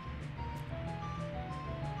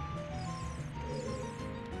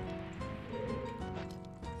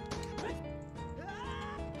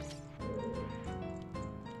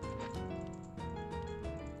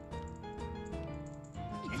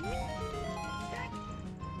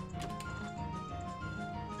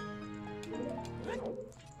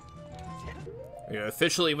 We are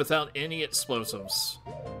officially without any explosives.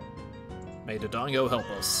 May the Dongo help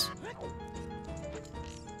us.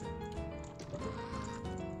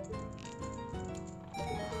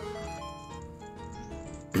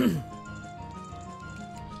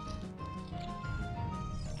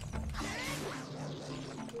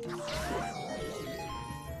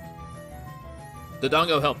 The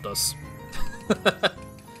Dongo helped us.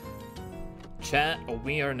 Chat,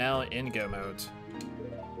 we are now in go mode.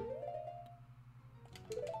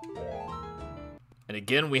 And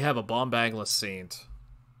again, we have a bomb bagless scene.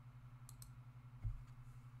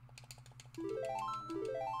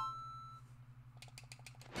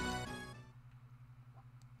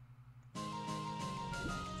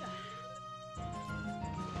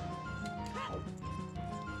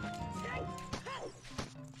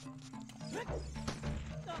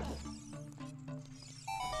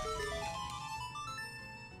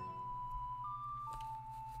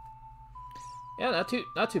 Yeah,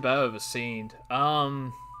 not too bad of a scene.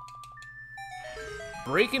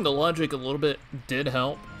 Breaking the logic a little bit did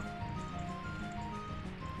help.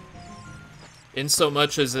 In so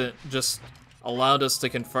much as it just allowed us to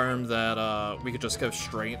confirm that we could just go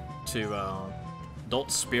straight to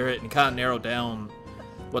Adult Spirit and kind of narrow down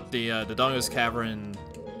what the Dodongo's Cavern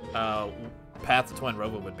path to Twin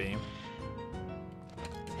Rova would be.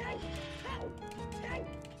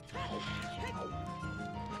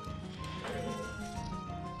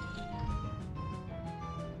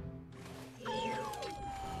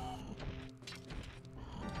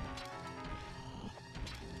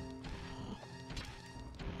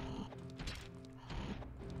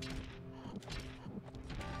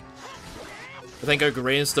 I think our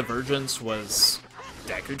greatest divergence was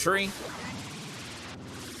Deku Tree.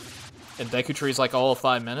 And Deku Tree's like all of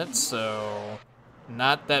 5 minutes, so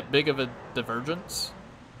not that big of a divergence.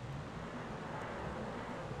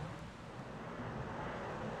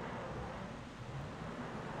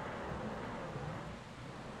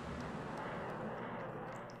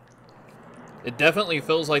 It definitely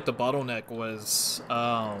feels like the bottleneck was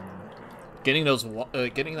getting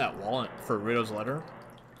that wallet for Rito's letter.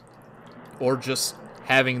 Or just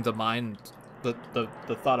having the mind, the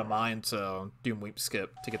thought of mind to do Weep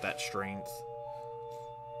Skip to get that strength.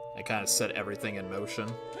 It kind of set everything in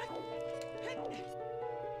motion.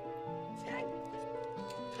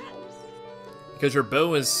 Because your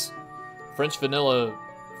bow is French Vanilla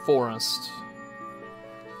Forest.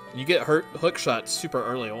 You get hook shot super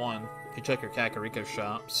early on if you check your Kakariko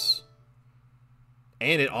shops.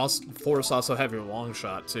 And it also forests also have your long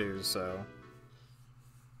shot too, so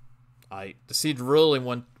the seed really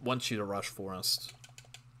wants you to rush Forest.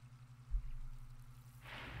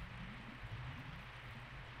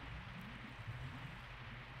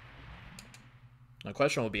 The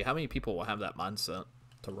question will be, how many people will have that mindset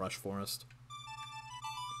to rush Forest?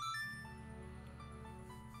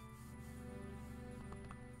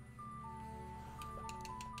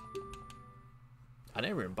 I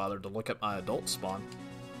never even bothered to look at my adult spawn.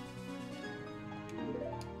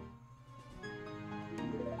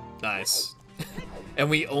 Nice. And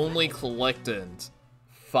we only collected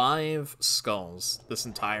 5 skulls this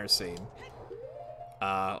entire scene.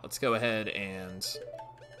 Let's go ahead and...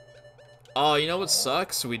 Oh, you know what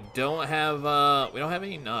sucks? We don't have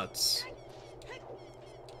any nuts.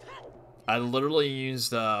 I literally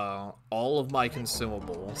used all of my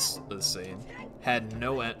consumables this scene. Had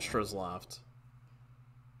no extras left.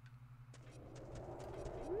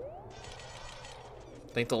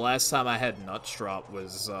 I think the last time I had nuts drop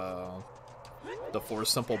was the 4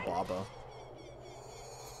 Simple Baba.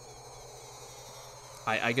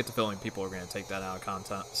 I get the feeling people are going to take that out of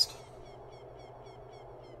context.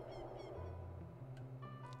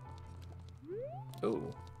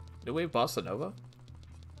 Ooh, do we have Bossa Nova?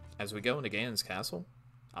 As we go into Ganon's castle?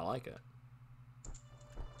 I like it.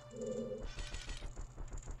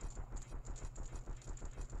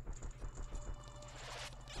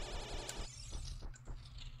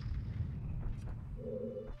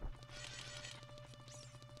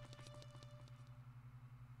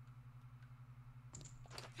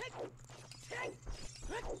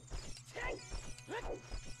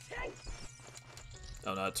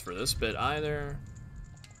 No nuts for this bit either.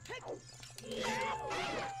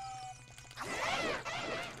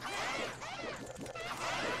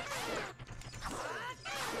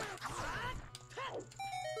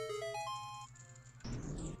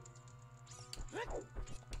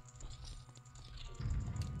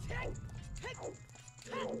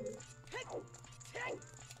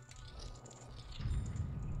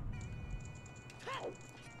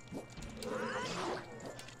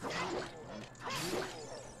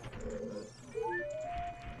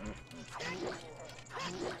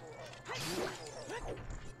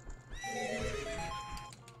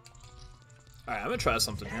 Alright, I'm gonna try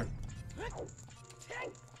something here.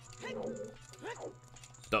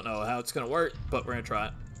 Don't know how it's gonna work, but we're gonna try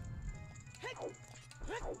it.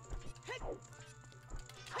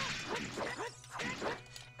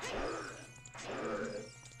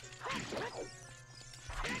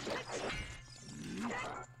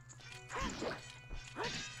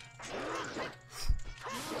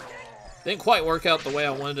 Didn't quite work out the way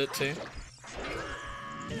I wanted it to.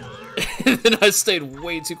 And then I stayed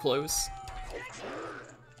way too close.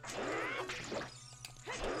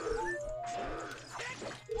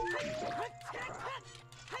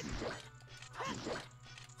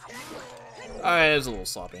 Alright, it was a little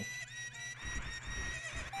sloppy.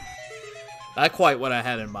 Not quite what I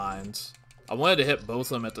had in mind. I wanted to hit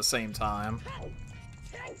both of them at the same time.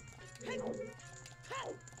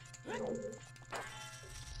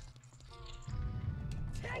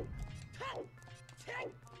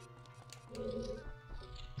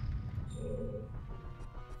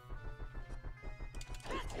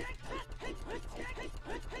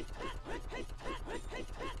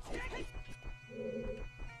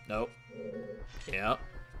 Nope. Yep.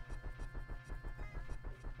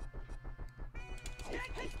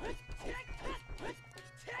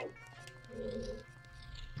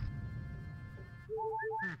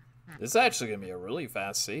 This is actually gonna be a really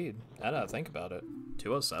fast seed. Now that I think about it.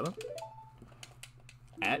 207?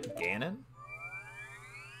 At Ganon?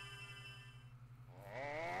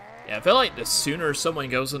 Yeah, I feel like the sooner someone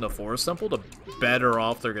goes into Forest Temple, the better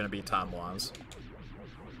off they're gonna be time-wise.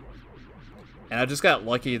 And I just got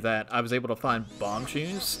lucky that I was able to find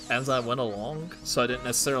bombchus as I went along, so I didn't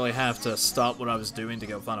necessarily have to stop what I was doing to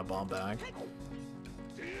go find a bomb bag.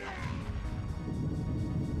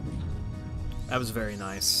 That was very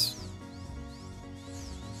nice.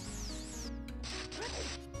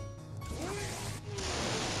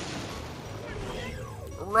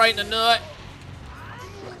 Right in the nut!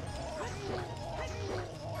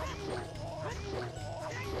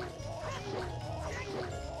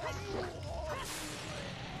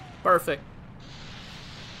 Perfect.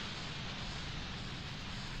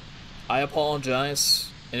 I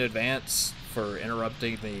apologize in advance for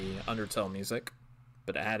interrupting the Undertale music,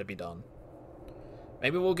 but it had to be done.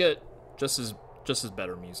 Maybe we'll get just as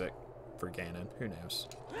better music for Ganon. Who knows?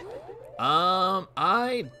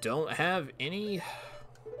 I don't have any.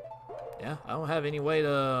 Yeah, I don't have any way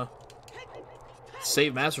to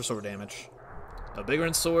save Master Sword damage. No Big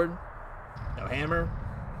Ren Sword. No hammer.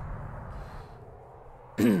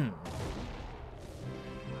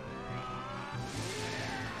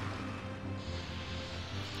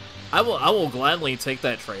 I will gladly take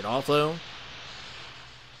that trade-off though.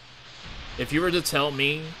 If you were to tell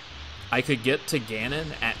me I could get to Ganon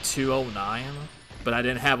at 209, but I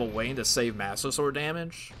didn't have a way to save Master Sword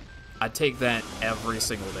damage, I'd take that every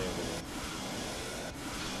single day of the week.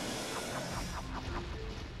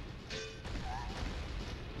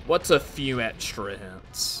 What's a few extra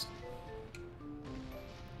hints?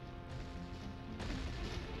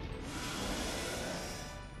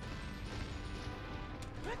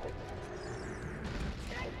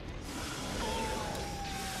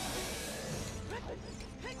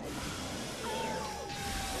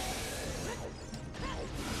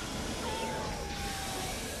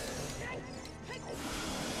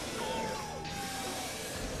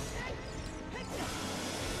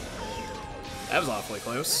 That was awfully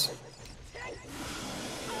close.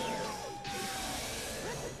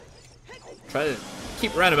 Try to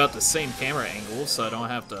keep right about the same camera angle so I don't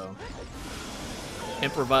have to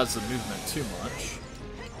improvise the movement too much.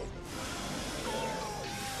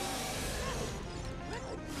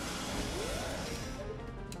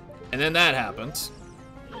 And then that happens.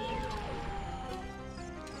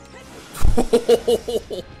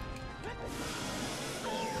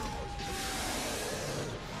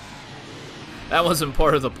 That wasn't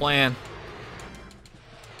part of the plan.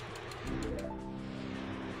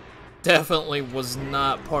 Definitely was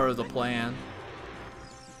not part of the plan.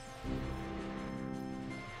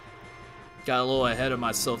 Got a little ahead of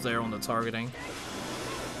myself there on the targeting.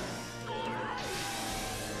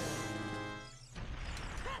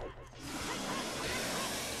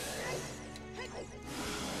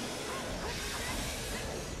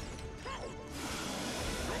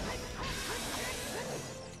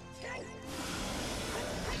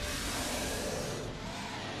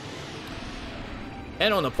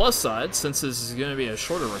 And on the plus side, since this is going to be a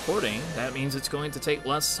shorter recording, that means it's going to take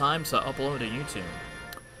less time to upload to YouTube.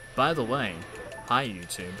 By the way, hi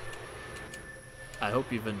YouTube. I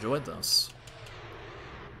hope you've enjoyed this.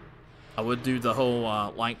 I would do the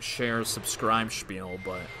whole like, share, subscribe spiel,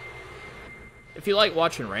 but if you like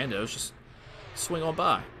watching randos, just swing on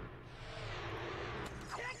by.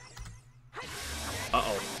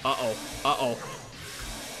 Uh-oh, uh-oh, uh-oh.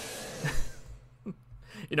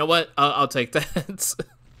 You know what? I'll take that.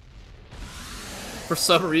 For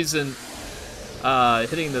some reason,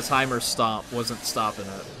 hitting the timer stop wasn't stopping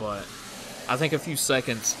it, but I think a few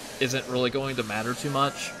seconds isn't really going to matter too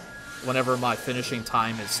much whenever my finishing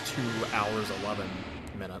time is 2 hours 11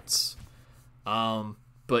 minutes.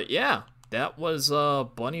 But yeah, that was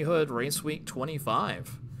Bunnyhood Race Week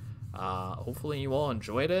 25. Hopefully you all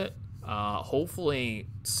enjoyed it. Hopefully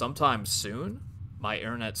sometime soon my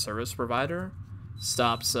internet service provider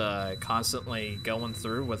stops constantly going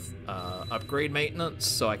through with upgrade maintenance,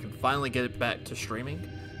 so I can finally get it back to streaming.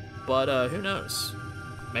 But who knows?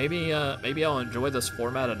 Maybe I'll enjoy this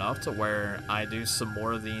format enough to where I do some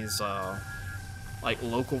more of these like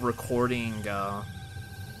local recording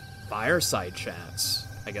fireside chats,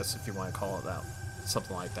 I guess, if you want to call it that,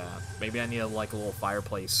 something like that. Maybe I need like a little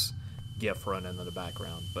fireplace GIF running in the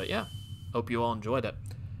background. But yeah, hope you all enjoyed it.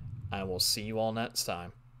 I will see you all next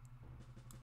time.